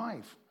or your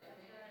wife.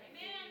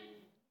 Amen.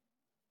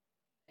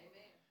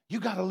 You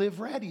got to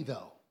live ready,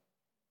 though.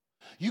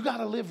 You got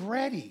to live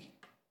ready.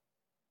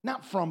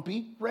 Not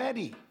frumpy,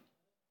 ready.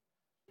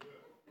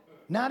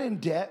 Not in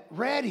debt,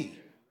 ready.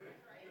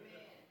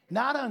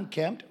 Not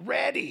unkempt,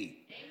 ready.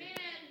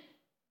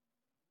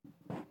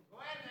 Amen.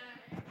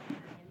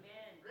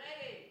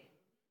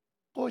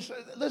 Boys,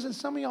 listen,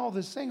 some of y'all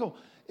that's single,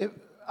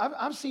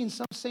 I've seen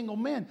some single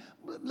men.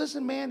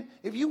 Listen, man,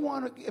 if you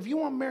want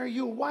to marry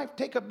you a wife,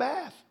 take a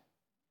bath.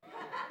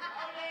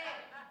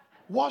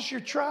 Wash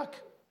your truck.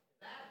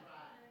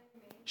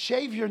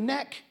 Shave your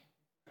neck.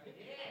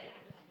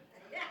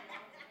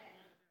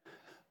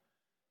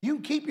 You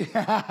can keep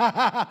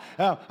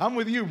I'm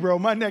with you, bro.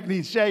 My neck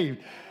needs shaved.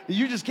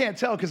 You just can't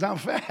tell because I'm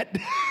fat.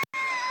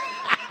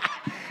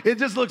 It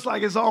just looks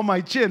like it's on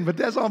my chin, but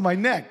that's on my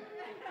neck.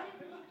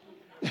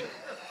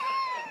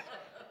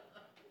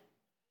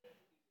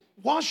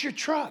 Wash your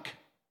truck.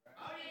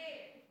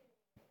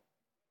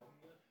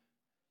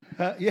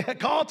 Yeah,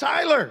 call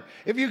Tyler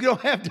if you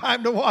don't have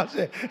time to wash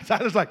it.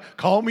 Tyler's like,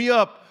 call me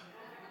up.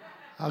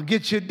 I'll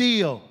get you a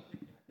deal.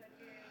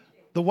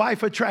 The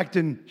wife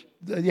attracting,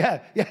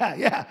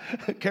 yeah.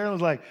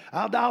 Carolyn's like,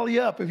 I'll dial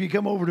you up if you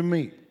come over to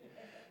me.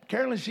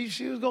 Carolyn,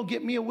 she was going to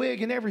get me a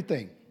wig and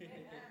everything.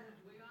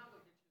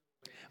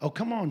 Oh,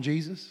 come on,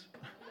 Jesus.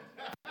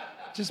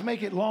 Just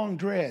make it long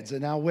dreads,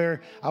 and I'll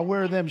wear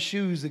them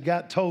shoes that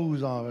got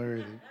toes on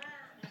and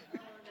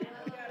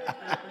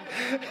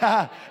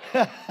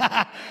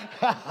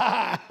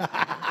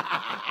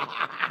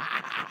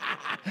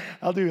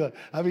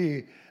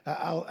everything.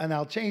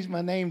 I'll change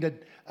my name to,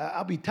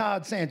 I'll be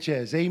Todd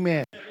Sanchez,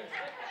 amen.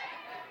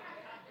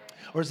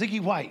 Or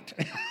Ziggy White.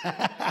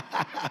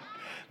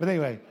 But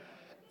anyway.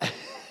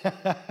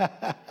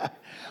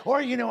 Or,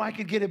 I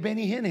could get a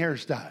Benny Hinn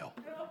hairstyle.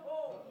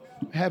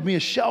 Have me a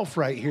shelf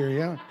right here,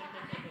 yeah?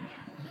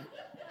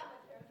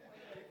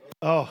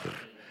 Oh,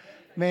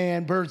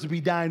 man, birds would be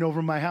dying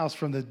over my house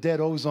from the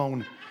dead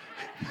ozone.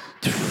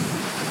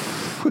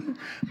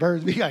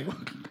 Birds be like...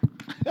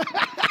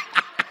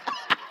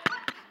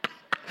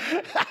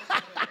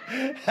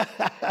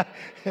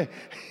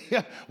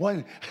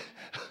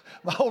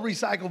 my whole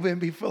recycle bin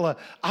be full of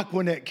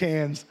Aquanet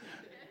cans.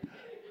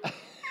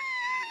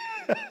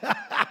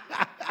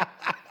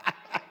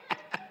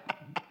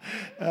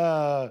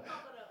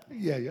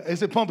 Yeah.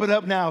 Is it pumping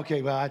up now?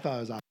 Okay, well, I thought it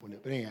was Aquanet,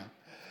 but anyhow.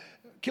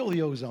 Kill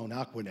the ozone,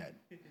 Aquanet.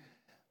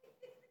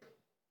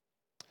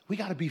 We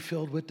got to be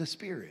filled with the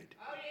Spirit.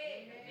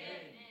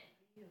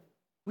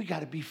 We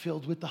got to be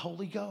filled with the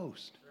Holy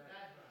Ghost.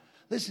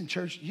 Listen,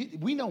 church,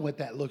 we know what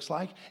that looks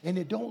like, and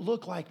it don't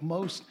look like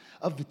most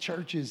of the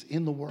churches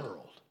in the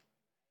world.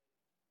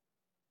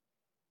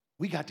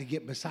 We got to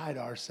get beside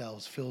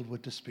ourselves filled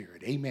with the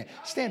Spirit. Amen.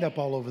 Stand up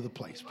all over the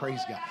place. Praise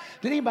God.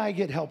 Did anybody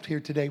get helped here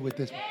today with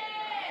this?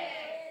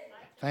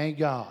 Thank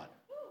God.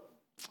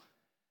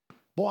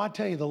 Boy, I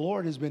tell you, the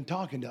Lord has been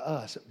talking to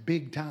us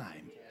big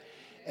time.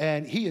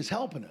 And he is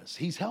helping us.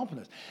 He's helping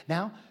us.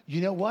 Now,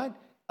 you know what?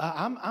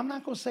 I'm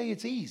not going to say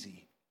it's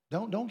easy.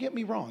 Don't get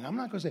me wrong. I'm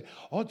not going to say,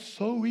 oh, it's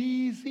so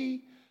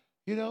easy.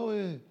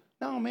 No,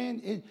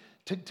 man.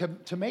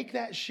 To make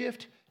that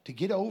shift, to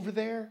get over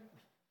there,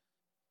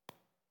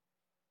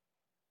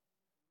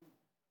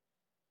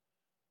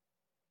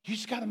 you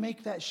just got to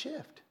make that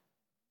shift.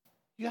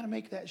 You got to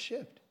make that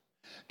shift.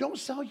 Don't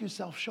sell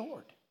yourself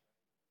short.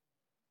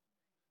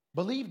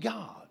 Believe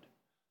God.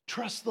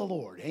 Trust the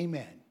Lord.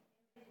 Amen.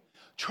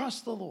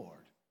 Trust the Lord.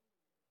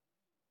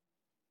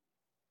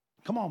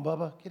 Come on,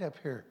 Bubba. Get up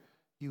here,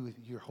 you with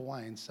your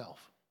Hawaiian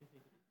self.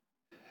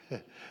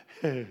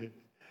 Thank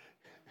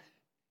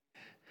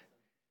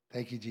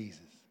you,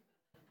 Jesus.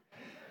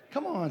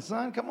 Come on,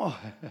 son. Come on.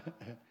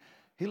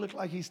 He looked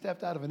like he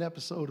stepped out of an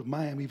episode of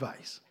Miami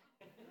Vice.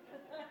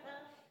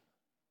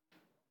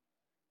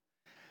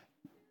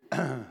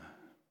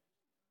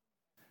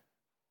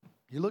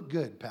 You look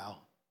good,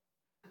 pal.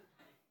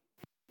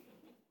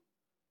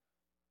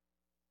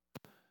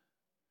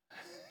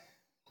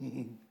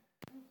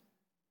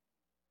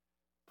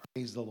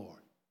 Praise the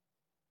Lord.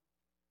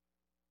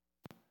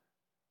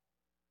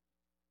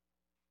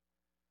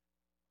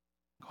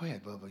 Go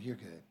ahead, Bubba. You're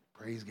good.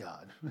 Praise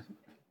God.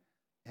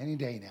 Any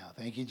day now.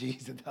 Thank you,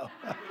 Jesus.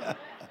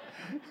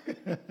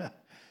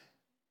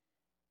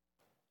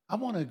 I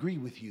want to agree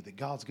with you that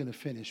God's going to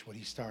finish what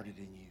he started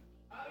in you.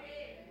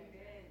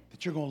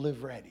 That you're going to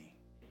live ready.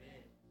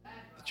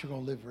 That you're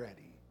going to live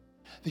ready.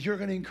 That you're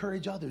going to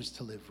encourage others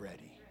to live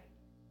ready.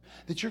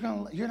 That you're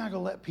not going to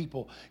let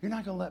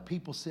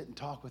people sit and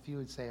talk with you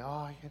and say,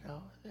 oh,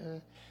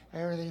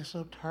 everything's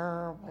so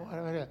terrible.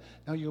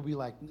 No, you're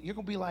going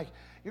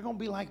to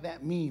be like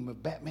that meme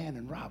of Batman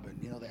and Robin,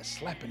 that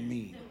slapping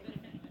meme.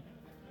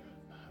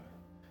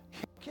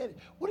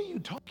 What are you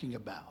talking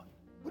about?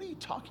 What are you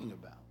talking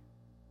about?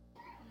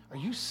 Are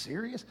you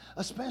serious?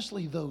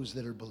 Especially those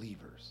that are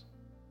believers.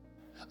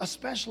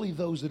 Especially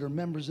those that are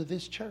members of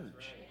this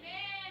church.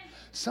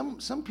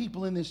 Some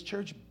people in this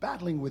church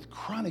battling with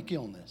chronic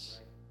illness.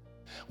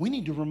 We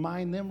need to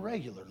remind them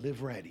regular,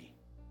 live ready.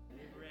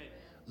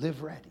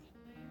 Live ready.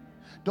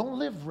 Don't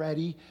live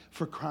ready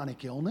for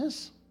chronic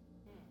illness.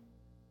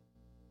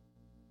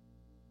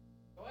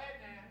 Go ahead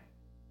now.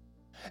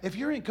 If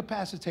you're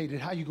incapacitated,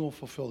 how are you going to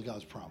fulfill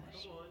God's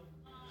promise?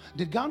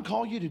 Did God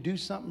call you to do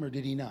something or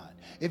did he not?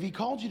 If he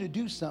called you to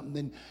do something,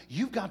 then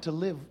you've got to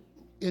live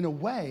in a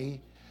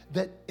way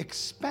that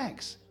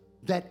expects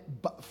that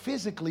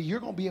physically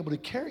you're going to be able to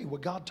carry what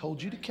God told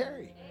you to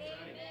carry.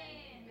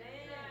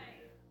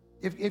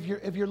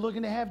 If you're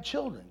looking to have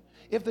children,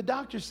 if the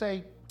doctors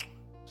say,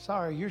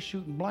 sorry, you're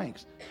shooting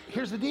blanks,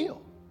 here's the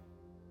deal.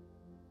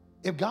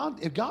 If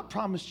God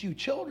promised you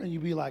children,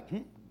 you'd be like,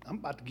 I'm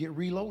about to get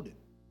reloaded.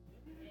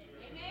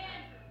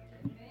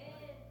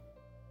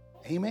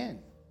 Amen.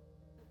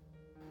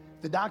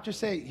 The doctor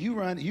say you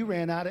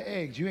ran out of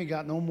eggs. You ain't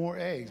got no more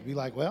eggs. Be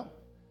like, well,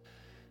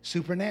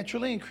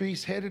 supernatural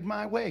increase headed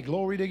my way.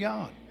 Glory to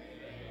God.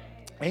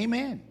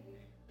 Amen.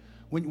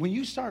 When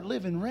you start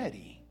living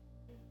ready,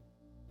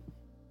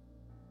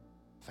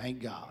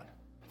 thank God.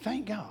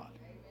 Thank God.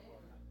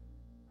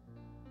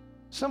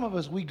 Some of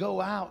us, we go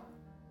out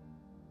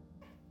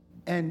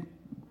and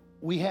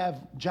we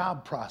have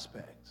job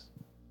prospects.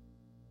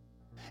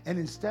 And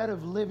instead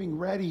of living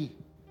ready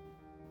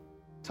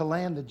to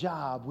land the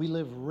job, we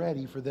live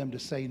ready for them to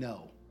say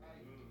no.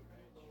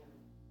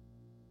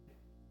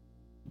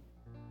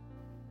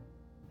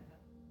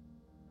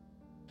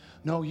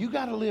 No, you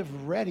got to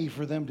live ready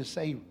for them to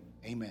say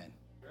amen.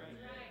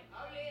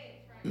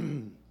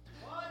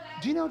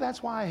 Do you know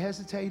that's why I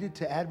hesitated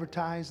to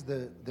advertise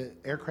the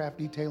aircraft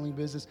detailing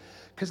business?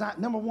 Because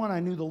number one, I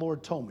knew the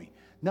Lord told me.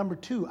 Number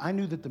two, I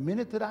knew that the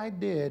minute that I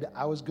did,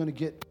 I was going to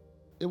get,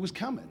 it was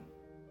coming.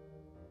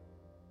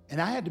 And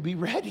I had to be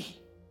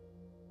ready.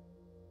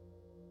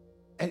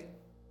 And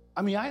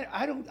I mean,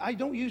 I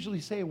don't usually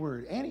say a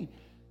word. Annie,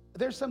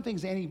 there's some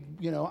things Annie,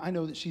 I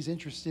know that she's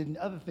interested in.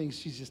 Other things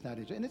she's just not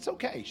interested in. And it's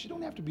okay. She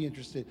don't have to be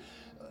interested.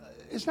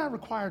 It's not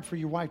required for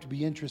your wife to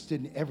be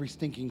interested in every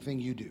stinking thing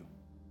you do.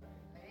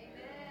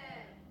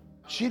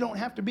 She don't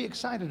have to be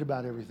excited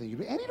about everything you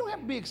do. And you don't have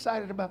to be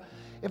excited about,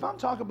 if I'm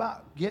talking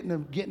about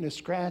getting a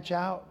scratch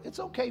out, it's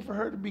okay for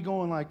her to be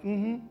going like,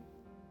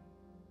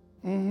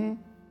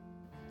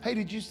 Hey,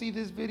 did you see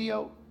this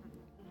video?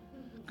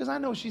 Because I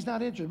know she's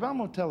not interested, but I'm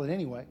going to tell it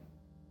anyway.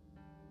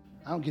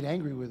 I don't get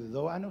angry with her,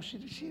 though. I know she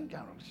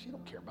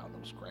don't care about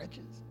no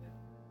scratches.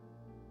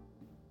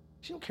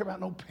 She don't care about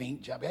no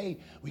paint job. Hey,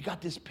 we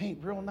got this paint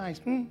real nice.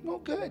 Well,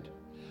 good.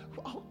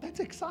 Oh, that's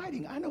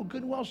exciting. I know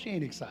good and well she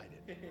ain't excited.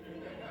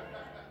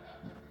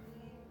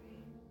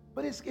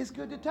 But it's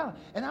good to tell her.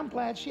 And I'm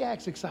glad she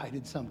acts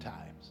excited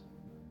sometimes.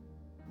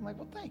 I'm like,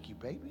 well, thank you,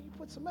 baby. You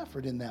put some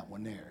effort in that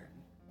one there.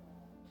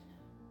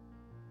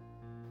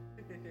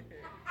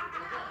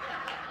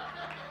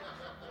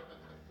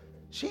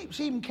 She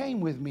even came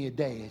with me a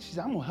day, and she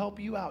said, I'm going to help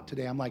you out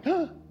today. I'm like,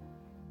 huh?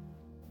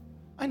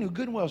 I knew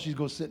good and well she's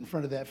going to sit in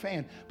front of that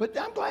fan, but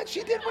I'm glad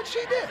she did what she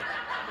did.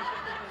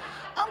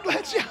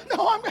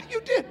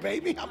 You did,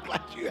 baby. I'm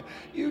glad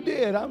you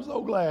did. I'm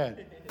so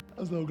glad.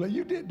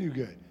 You did do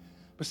good.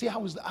 But see,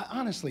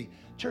 honestly,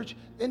 church,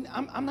 and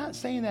I'm not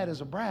saying that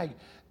as a brag.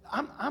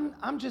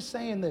 I'm just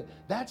saying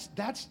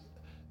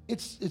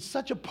it's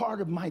such a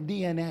part of my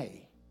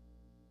DNA.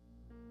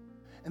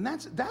 And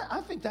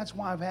I think that's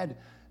why I've had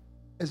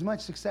as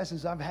much success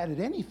as I've had at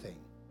anything.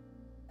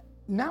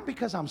 Not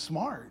because I'm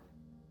smart.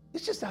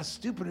 It's just I'm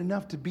stupid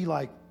enough to be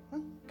like,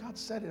 well, God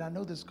said it. I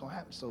know this is going to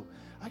happen, so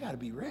I got to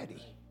be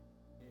ready.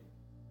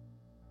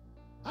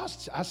 I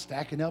was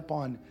stacking up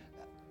on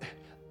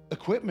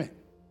equipment.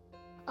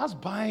 I was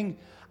buying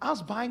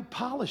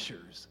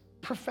polishers,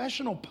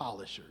 professional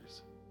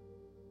polishers.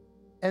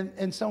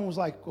 And someone was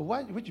like, well,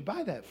 what'd you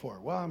buy that for?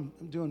 Well, I'm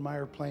doing my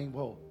airplane.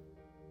 Well,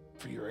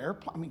 for your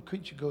airplane? I mean,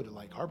 couldn't you go to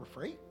like Harbor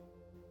Freight?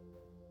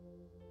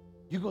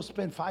 You go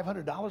spend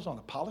 $500 on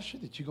a polisher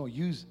that you're going to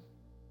use.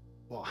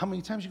 Well, how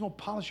many times are you going to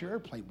polish your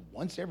airplane?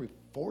 Once every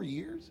 4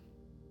 years?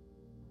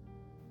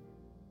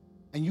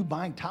 And you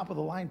buying top of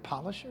the line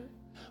polisher?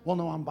 Well,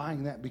 no, I'm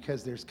buying that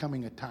because there's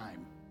coming a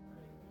time.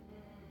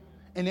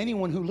 And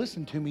anyone who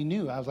listened to me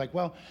knew. I was like,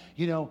 well,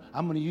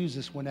 I'm going to use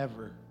this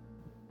whenever.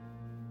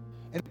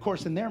 And of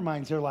course, in their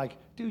minds, they're like,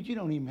 dude, you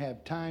don't even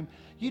have time.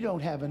 You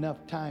don't have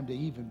enough time to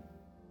even.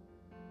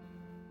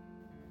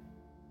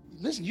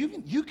 Listen,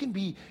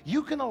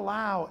 you can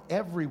allow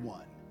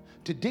everyone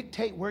to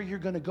dictate where you're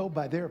going to go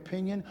by their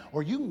opinion,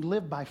 or you can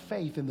live by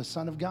faith in the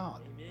Son of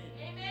God.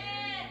 Amen.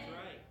 That's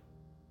right.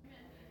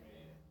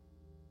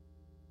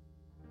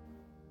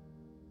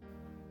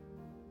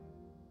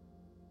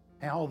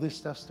 And all this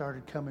stuff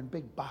started coming,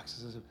 big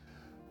boxes of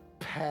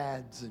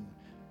pads and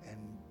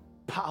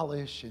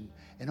polish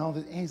and all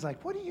that. And he's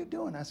like, what are you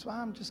doing? I said, well,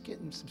 I'm just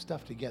getting some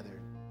stuff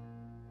together,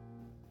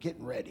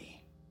 getting ready.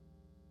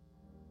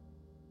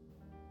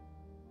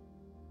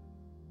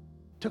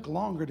 Took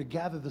longer to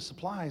gather the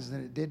supplies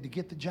than it did to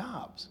get the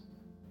jobs.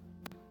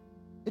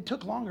 It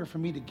took longer for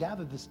me to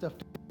gather the stuff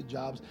to get the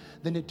jobs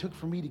than it took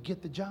for me to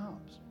get the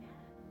jobs.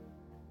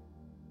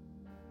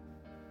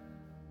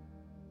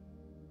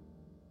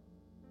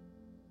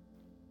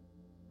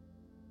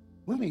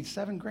 We made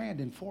 $7,000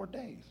 in 4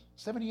 days,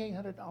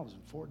 $7,800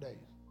 in 4 days.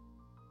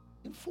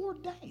 In 4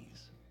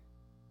 days.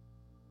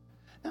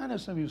 Now I know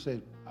some of you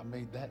say, I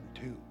made that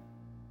in 2.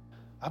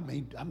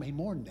 I made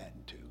more than that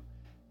in 2.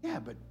 Yeah,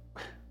 but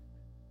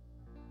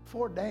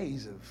 4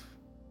 days of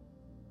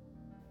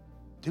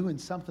doing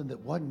something that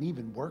wasn't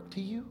even work to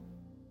you?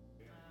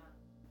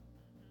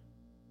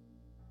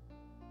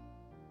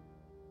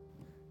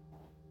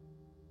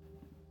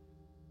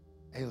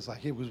 He was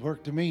like, it was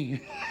work to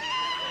me.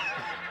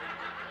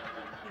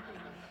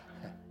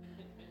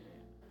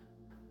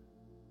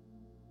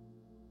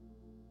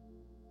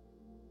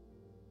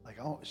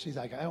 Oh, she's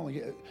like,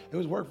 it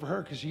was work for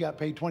her because she got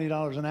paid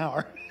 $20 an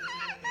hour.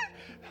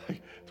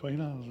 Like,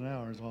 $20 an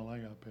hour is all I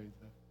got paid.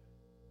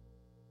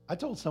 I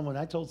told someone,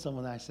 I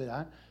said,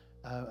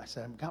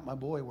 I've got my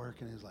boy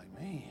working. He was like,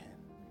 man,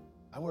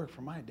 I work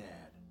for my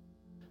dad.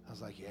 I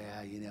was like,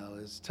 yeah,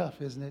 it's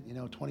tough, isn't it?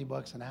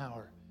 $20 an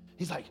hour.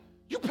 He's like,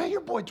 you pay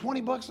your boy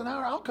 $20 an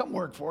hour? I'll come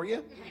work for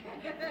you.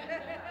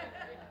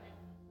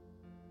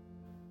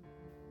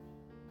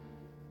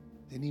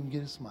 Didn't even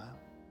get a smile.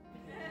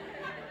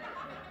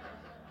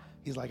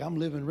 He's like, I'm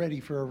living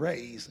ready for a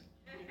raise.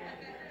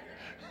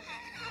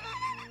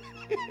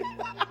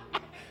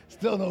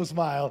 Still no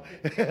smile.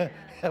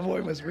 That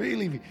boy must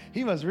really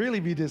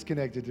be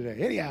disconnected today.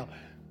 Anyhow.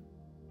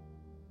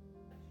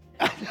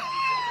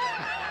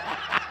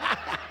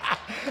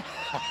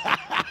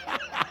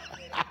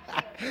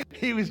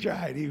 He was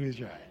trying.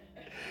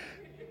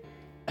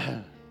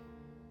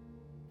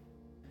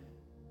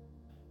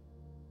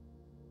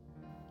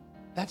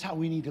 That's how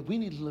we need to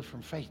live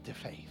from faith to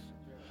faith.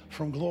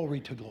 From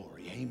glory to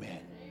glory. Amen.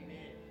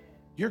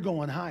 You're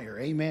going higher.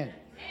 Amen.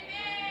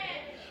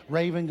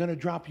 Raven going to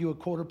drop you a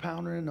quarter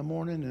pounder in the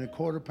morning and a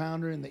quarter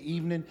pounder in the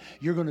evening.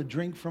 You're going to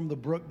drink from the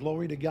brook.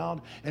 Glory to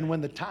God. And when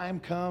the time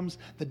comes,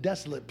 the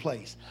desolate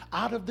place,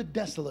 out of the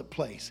desolate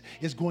place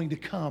is going to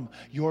come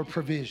your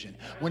provision.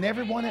 When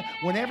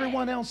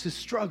everyone else is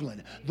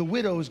struggling, the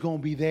widow is going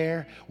to be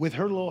there with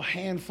her little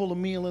handful of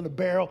meal in a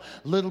barrel,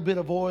 little bit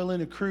of oil in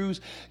a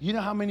cruse. You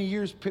know how many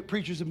years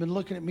preachers have been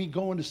looking at me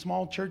going to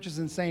small churches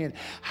and saying,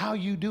 how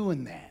you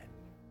doing that?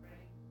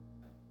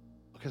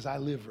 Because I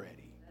live ready.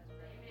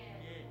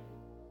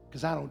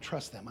 Because I don't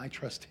trust them. I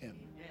trust him.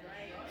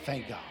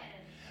 Thank God.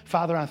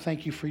 Father, I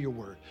thank you for your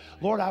word.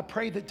 Lord, I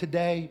pray that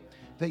today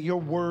that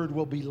your word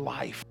will be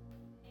life.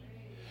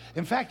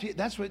 In fact,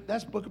 that's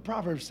Book of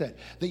Proverbs said,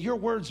 that your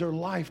words are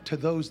life to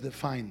those that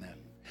find them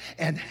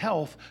and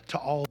health to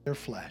all their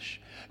flesh.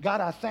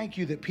 God, I thank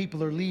you that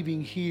people are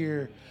leaving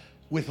here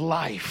with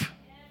life,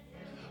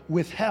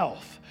 with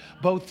health,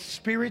 both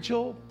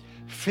spiritual,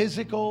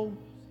 physical,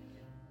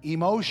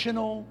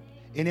 emotional,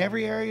 in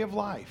every area of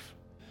life.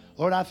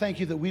 Lord, I thank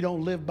you that we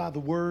don't live by the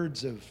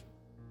words of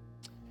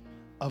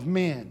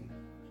men,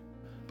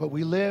 but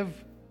we live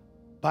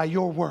by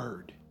your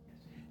word.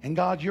 And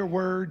God, your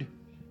word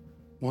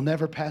will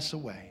never pass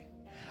away.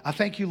 I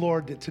thank you,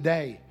 Lord, that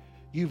today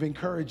you've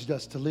encouraged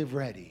us to live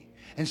ready.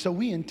 And so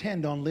we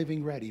intend on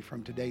living ready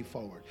from today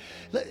forward.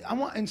 I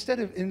want,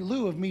 in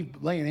lieu of me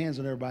laying hands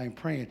on everybody and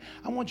praying,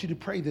 I want you to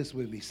pray this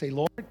with me. Say,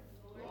 Lord,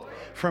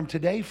 from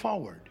today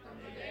forward,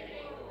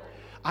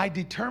 I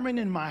determine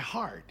in my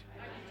heart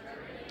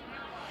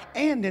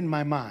and in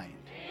my mind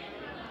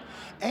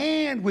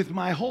and with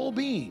my whole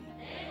being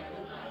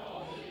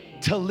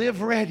to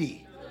live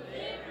ready.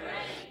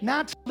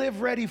 Not to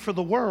live ready for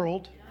the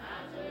world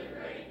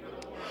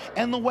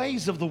and the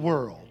ways of the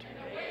world,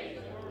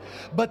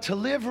 but to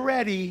live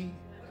ready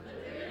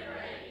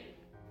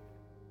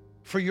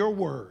for your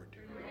word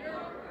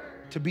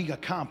to be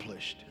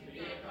accomplished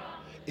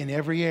in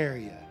every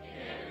area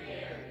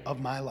of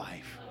my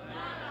life.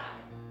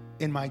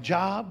 In my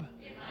job,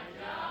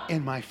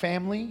 in my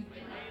family,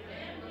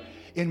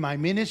 in my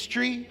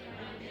ministry,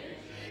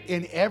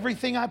 in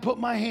everything I put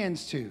my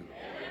hands to.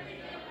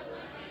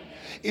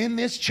 In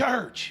this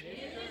church,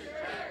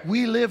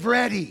 we live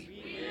ready.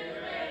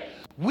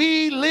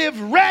 We live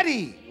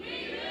ready.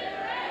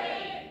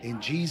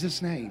 In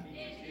Jesus' name.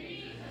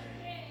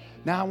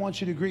 Now I want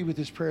you to agree with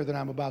this prayer that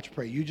I'm about to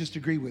pray. You just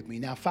agree with me.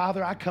 Now,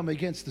 Father, I come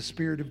against the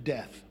spirit of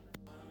death.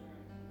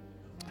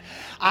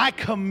 I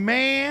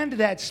command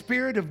that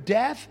spirit of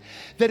death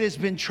that has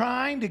been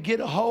trying to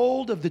get a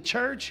hold of the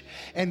church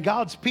and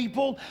God's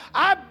people.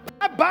 I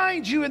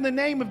bind you in the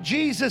name of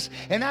Jesus,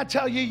 and I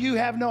tell you, you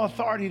have no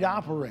authority to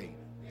operate.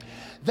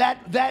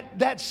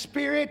 That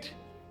spirit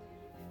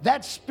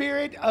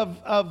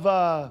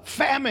of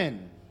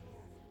famine,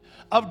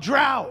 of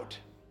drought,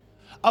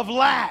 of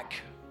lack,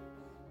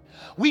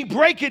 we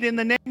break it in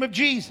the name of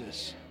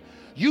Jesus.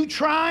 You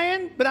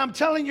trying, but I'm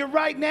telling you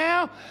right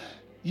now,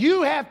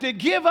 you have to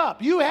give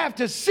up. You have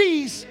to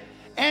cease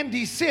and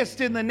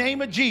desist in the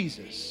name of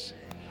Jesus.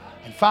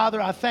 And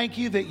Father, I thank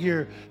you that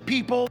your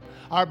people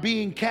are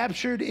being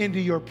captured into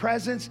your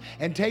presence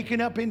and taken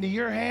up into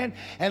your hand.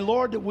 And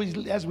Lord,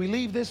 that as we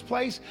leave this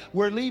place,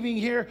 we're leaving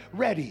here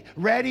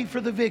ready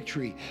for the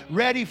victory,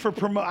 ready for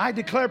I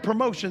declare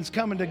promotions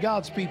coming to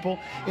God's people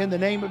in the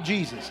name of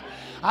Jesus.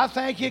 I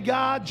thank you,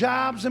 God,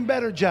 jobs and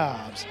better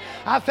jobs.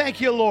 I thank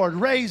you, Lord,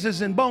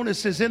 raises and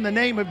bonuses in the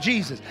name of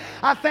Jesus.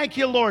 I thank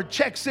you, Lord,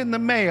 checks in the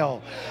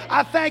mail.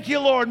 I thank you,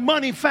 Lord,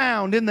 money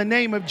found in the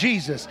name of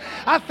Jesus.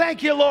 I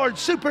thank you, Lord,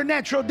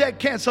 supernatural debt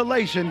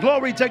cancellation.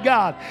 Glory to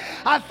God.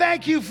 I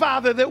thank you,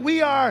 Father, that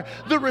we are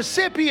the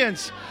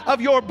recipients of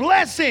your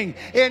blessing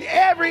in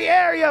every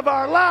area of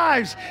our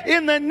lives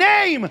in the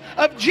name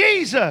of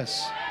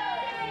Jesus.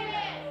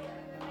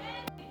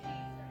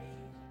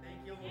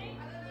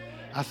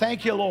 I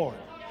thank you, Lord.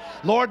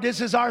 Lord,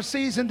 this is our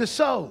season to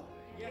sow.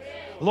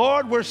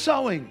 Lord, we're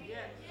sowing.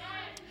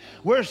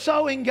 We're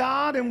sowing,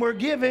 God, and we're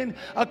giving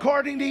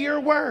according to your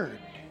word.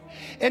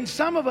 And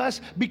some of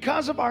us,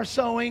 because of our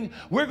sowing,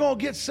 we're going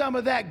to get some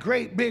of that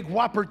great big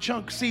whopper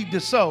chunk seed to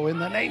sow in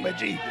the name of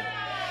Jesus.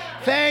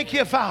 Thank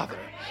you, Father.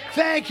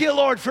 Thank you,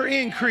 Lord, for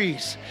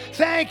increase.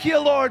 Thank you,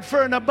 Lord,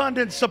 for an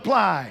abundant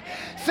supply.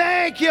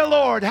 Thank you,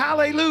 Lord.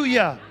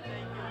 Hallelujah.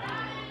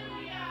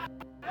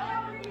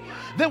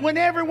 That when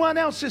everyone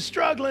else is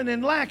struggling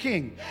and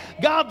lacking,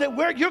 God, that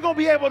you're going to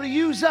be able to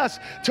use us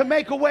to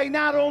make a way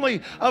not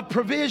only of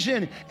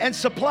provision and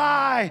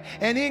supply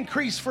and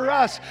increase for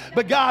us,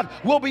 but God,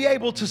 we'll be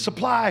able to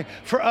supply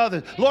for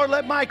others. Lord,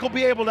 let Michael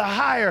be able to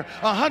hire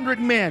 100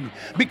 men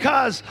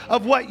because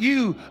of what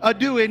you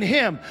do in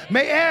him.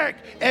 May Eric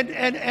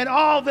and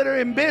all that are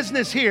in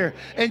business here,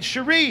 and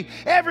Cherie,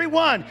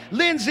 everyone,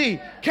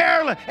 Lindsay,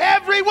 Carolyn,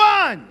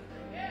 everyone,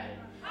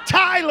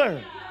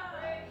 Tyler,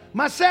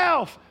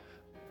 myself,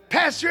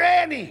 Pastor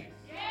Annie,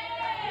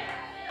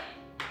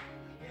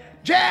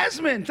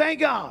 Jasmine, thank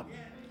God.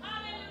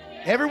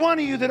 Every one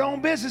of you that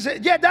own business,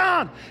 yeah,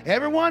 Don,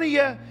 every one of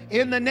you,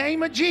 in the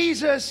name of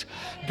Jesus,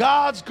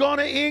 God's going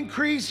to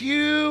increase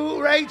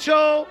you,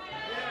 Rachel.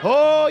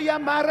 Oh,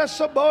 Yamara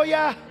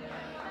Saboya.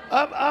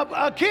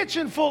 A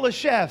kitchen full of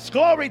chefs,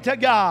 glory to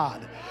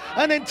God.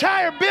 An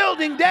entire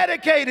building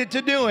dedicated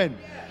to doing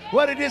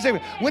what it is.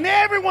 When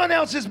everyone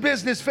else's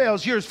business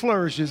fails, yours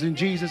flourishes in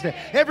Jesus' name.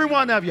 Every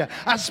one of you.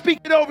 I speak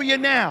it over you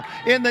now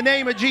in the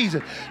name of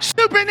Jesus.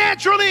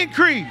 Supernatural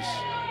increase.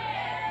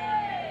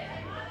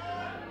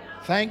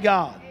 Thank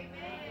God.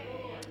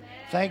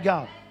 Thank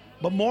God.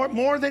 But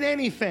more than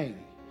anything,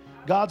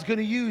 God's going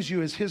to use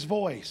you as his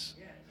voice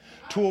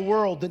to a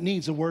world that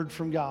needs a word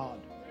from God.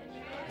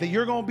 That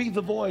you're going to be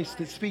the voice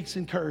that speaks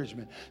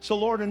encouragement. So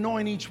Lord,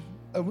 anoint each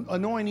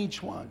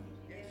one.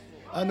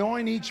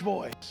 Anoint each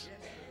voice.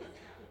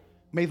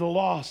 May the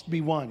lost be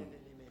won.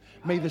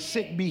 May the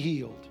sick be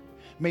healed.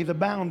 May the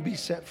bound be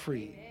set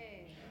free.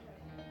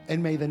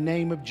 And may the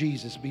name of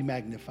Jesus be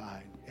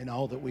magnified in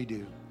all that we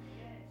do.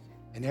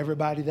 And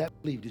everybody that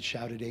believed it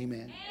shouted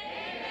amen.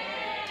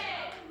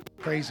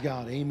 Praise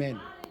God. Amen.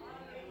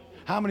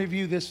 How many of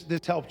you this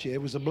helped you?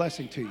 It was a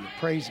blessing to you.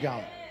 Praise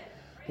God.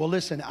 Well,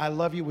 listen, I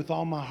love you with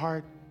all my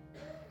heart.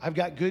 I've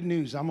got good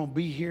news. I'm going to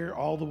be here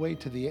all the way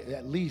to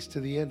at least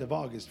to the end of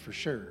August for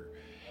sure.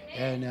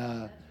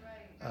 And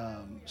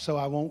so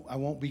I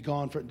won't be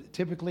gone for.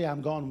 Typically,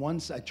 I'm gone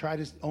once. I try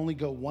to only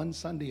go one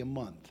Sunday a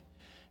month,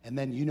 and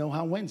then you know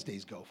how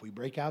Wednesdays go. If we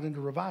break out into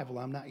revival,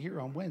 I'm not here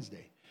on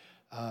Wednesday.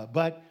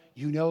 But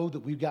you know that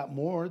we've got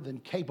more than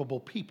capable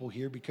people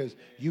here because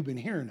you've been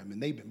hearing them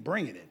and they've been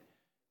bringing it.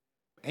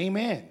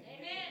 Amen.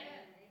 Amen.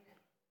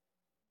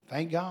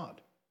 Thank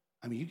God.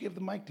 I mean, you give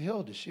the mic to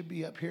Hilda, she'll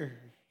be up here.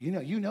 You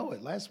know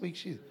it. Last week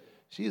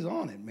she's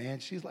on it, man.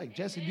 She's like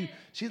Jesse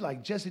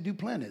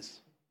Duplantis.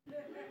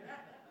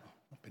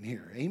 Up in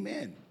here.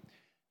 Amen.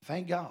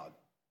 Thank God.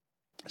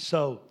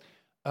 So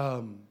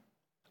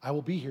I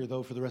will be here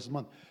though for the rest of the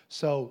month.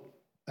 So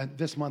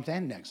this month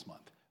and next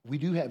month. We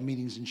do have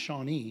meetings in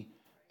Shawnee,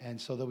 and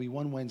so there'll be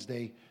one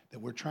Wednesday that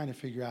we're trying to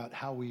figure out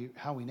how we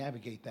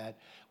navigate that.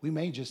 We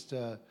may just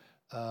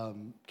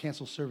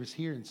cancel service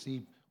here and see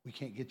if we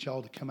can't get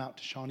y'all to come out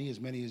to Shawnee, as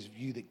many of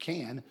you that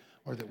can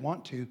or that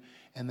want to,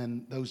 and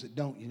then those that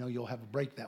don't, you'll have a break that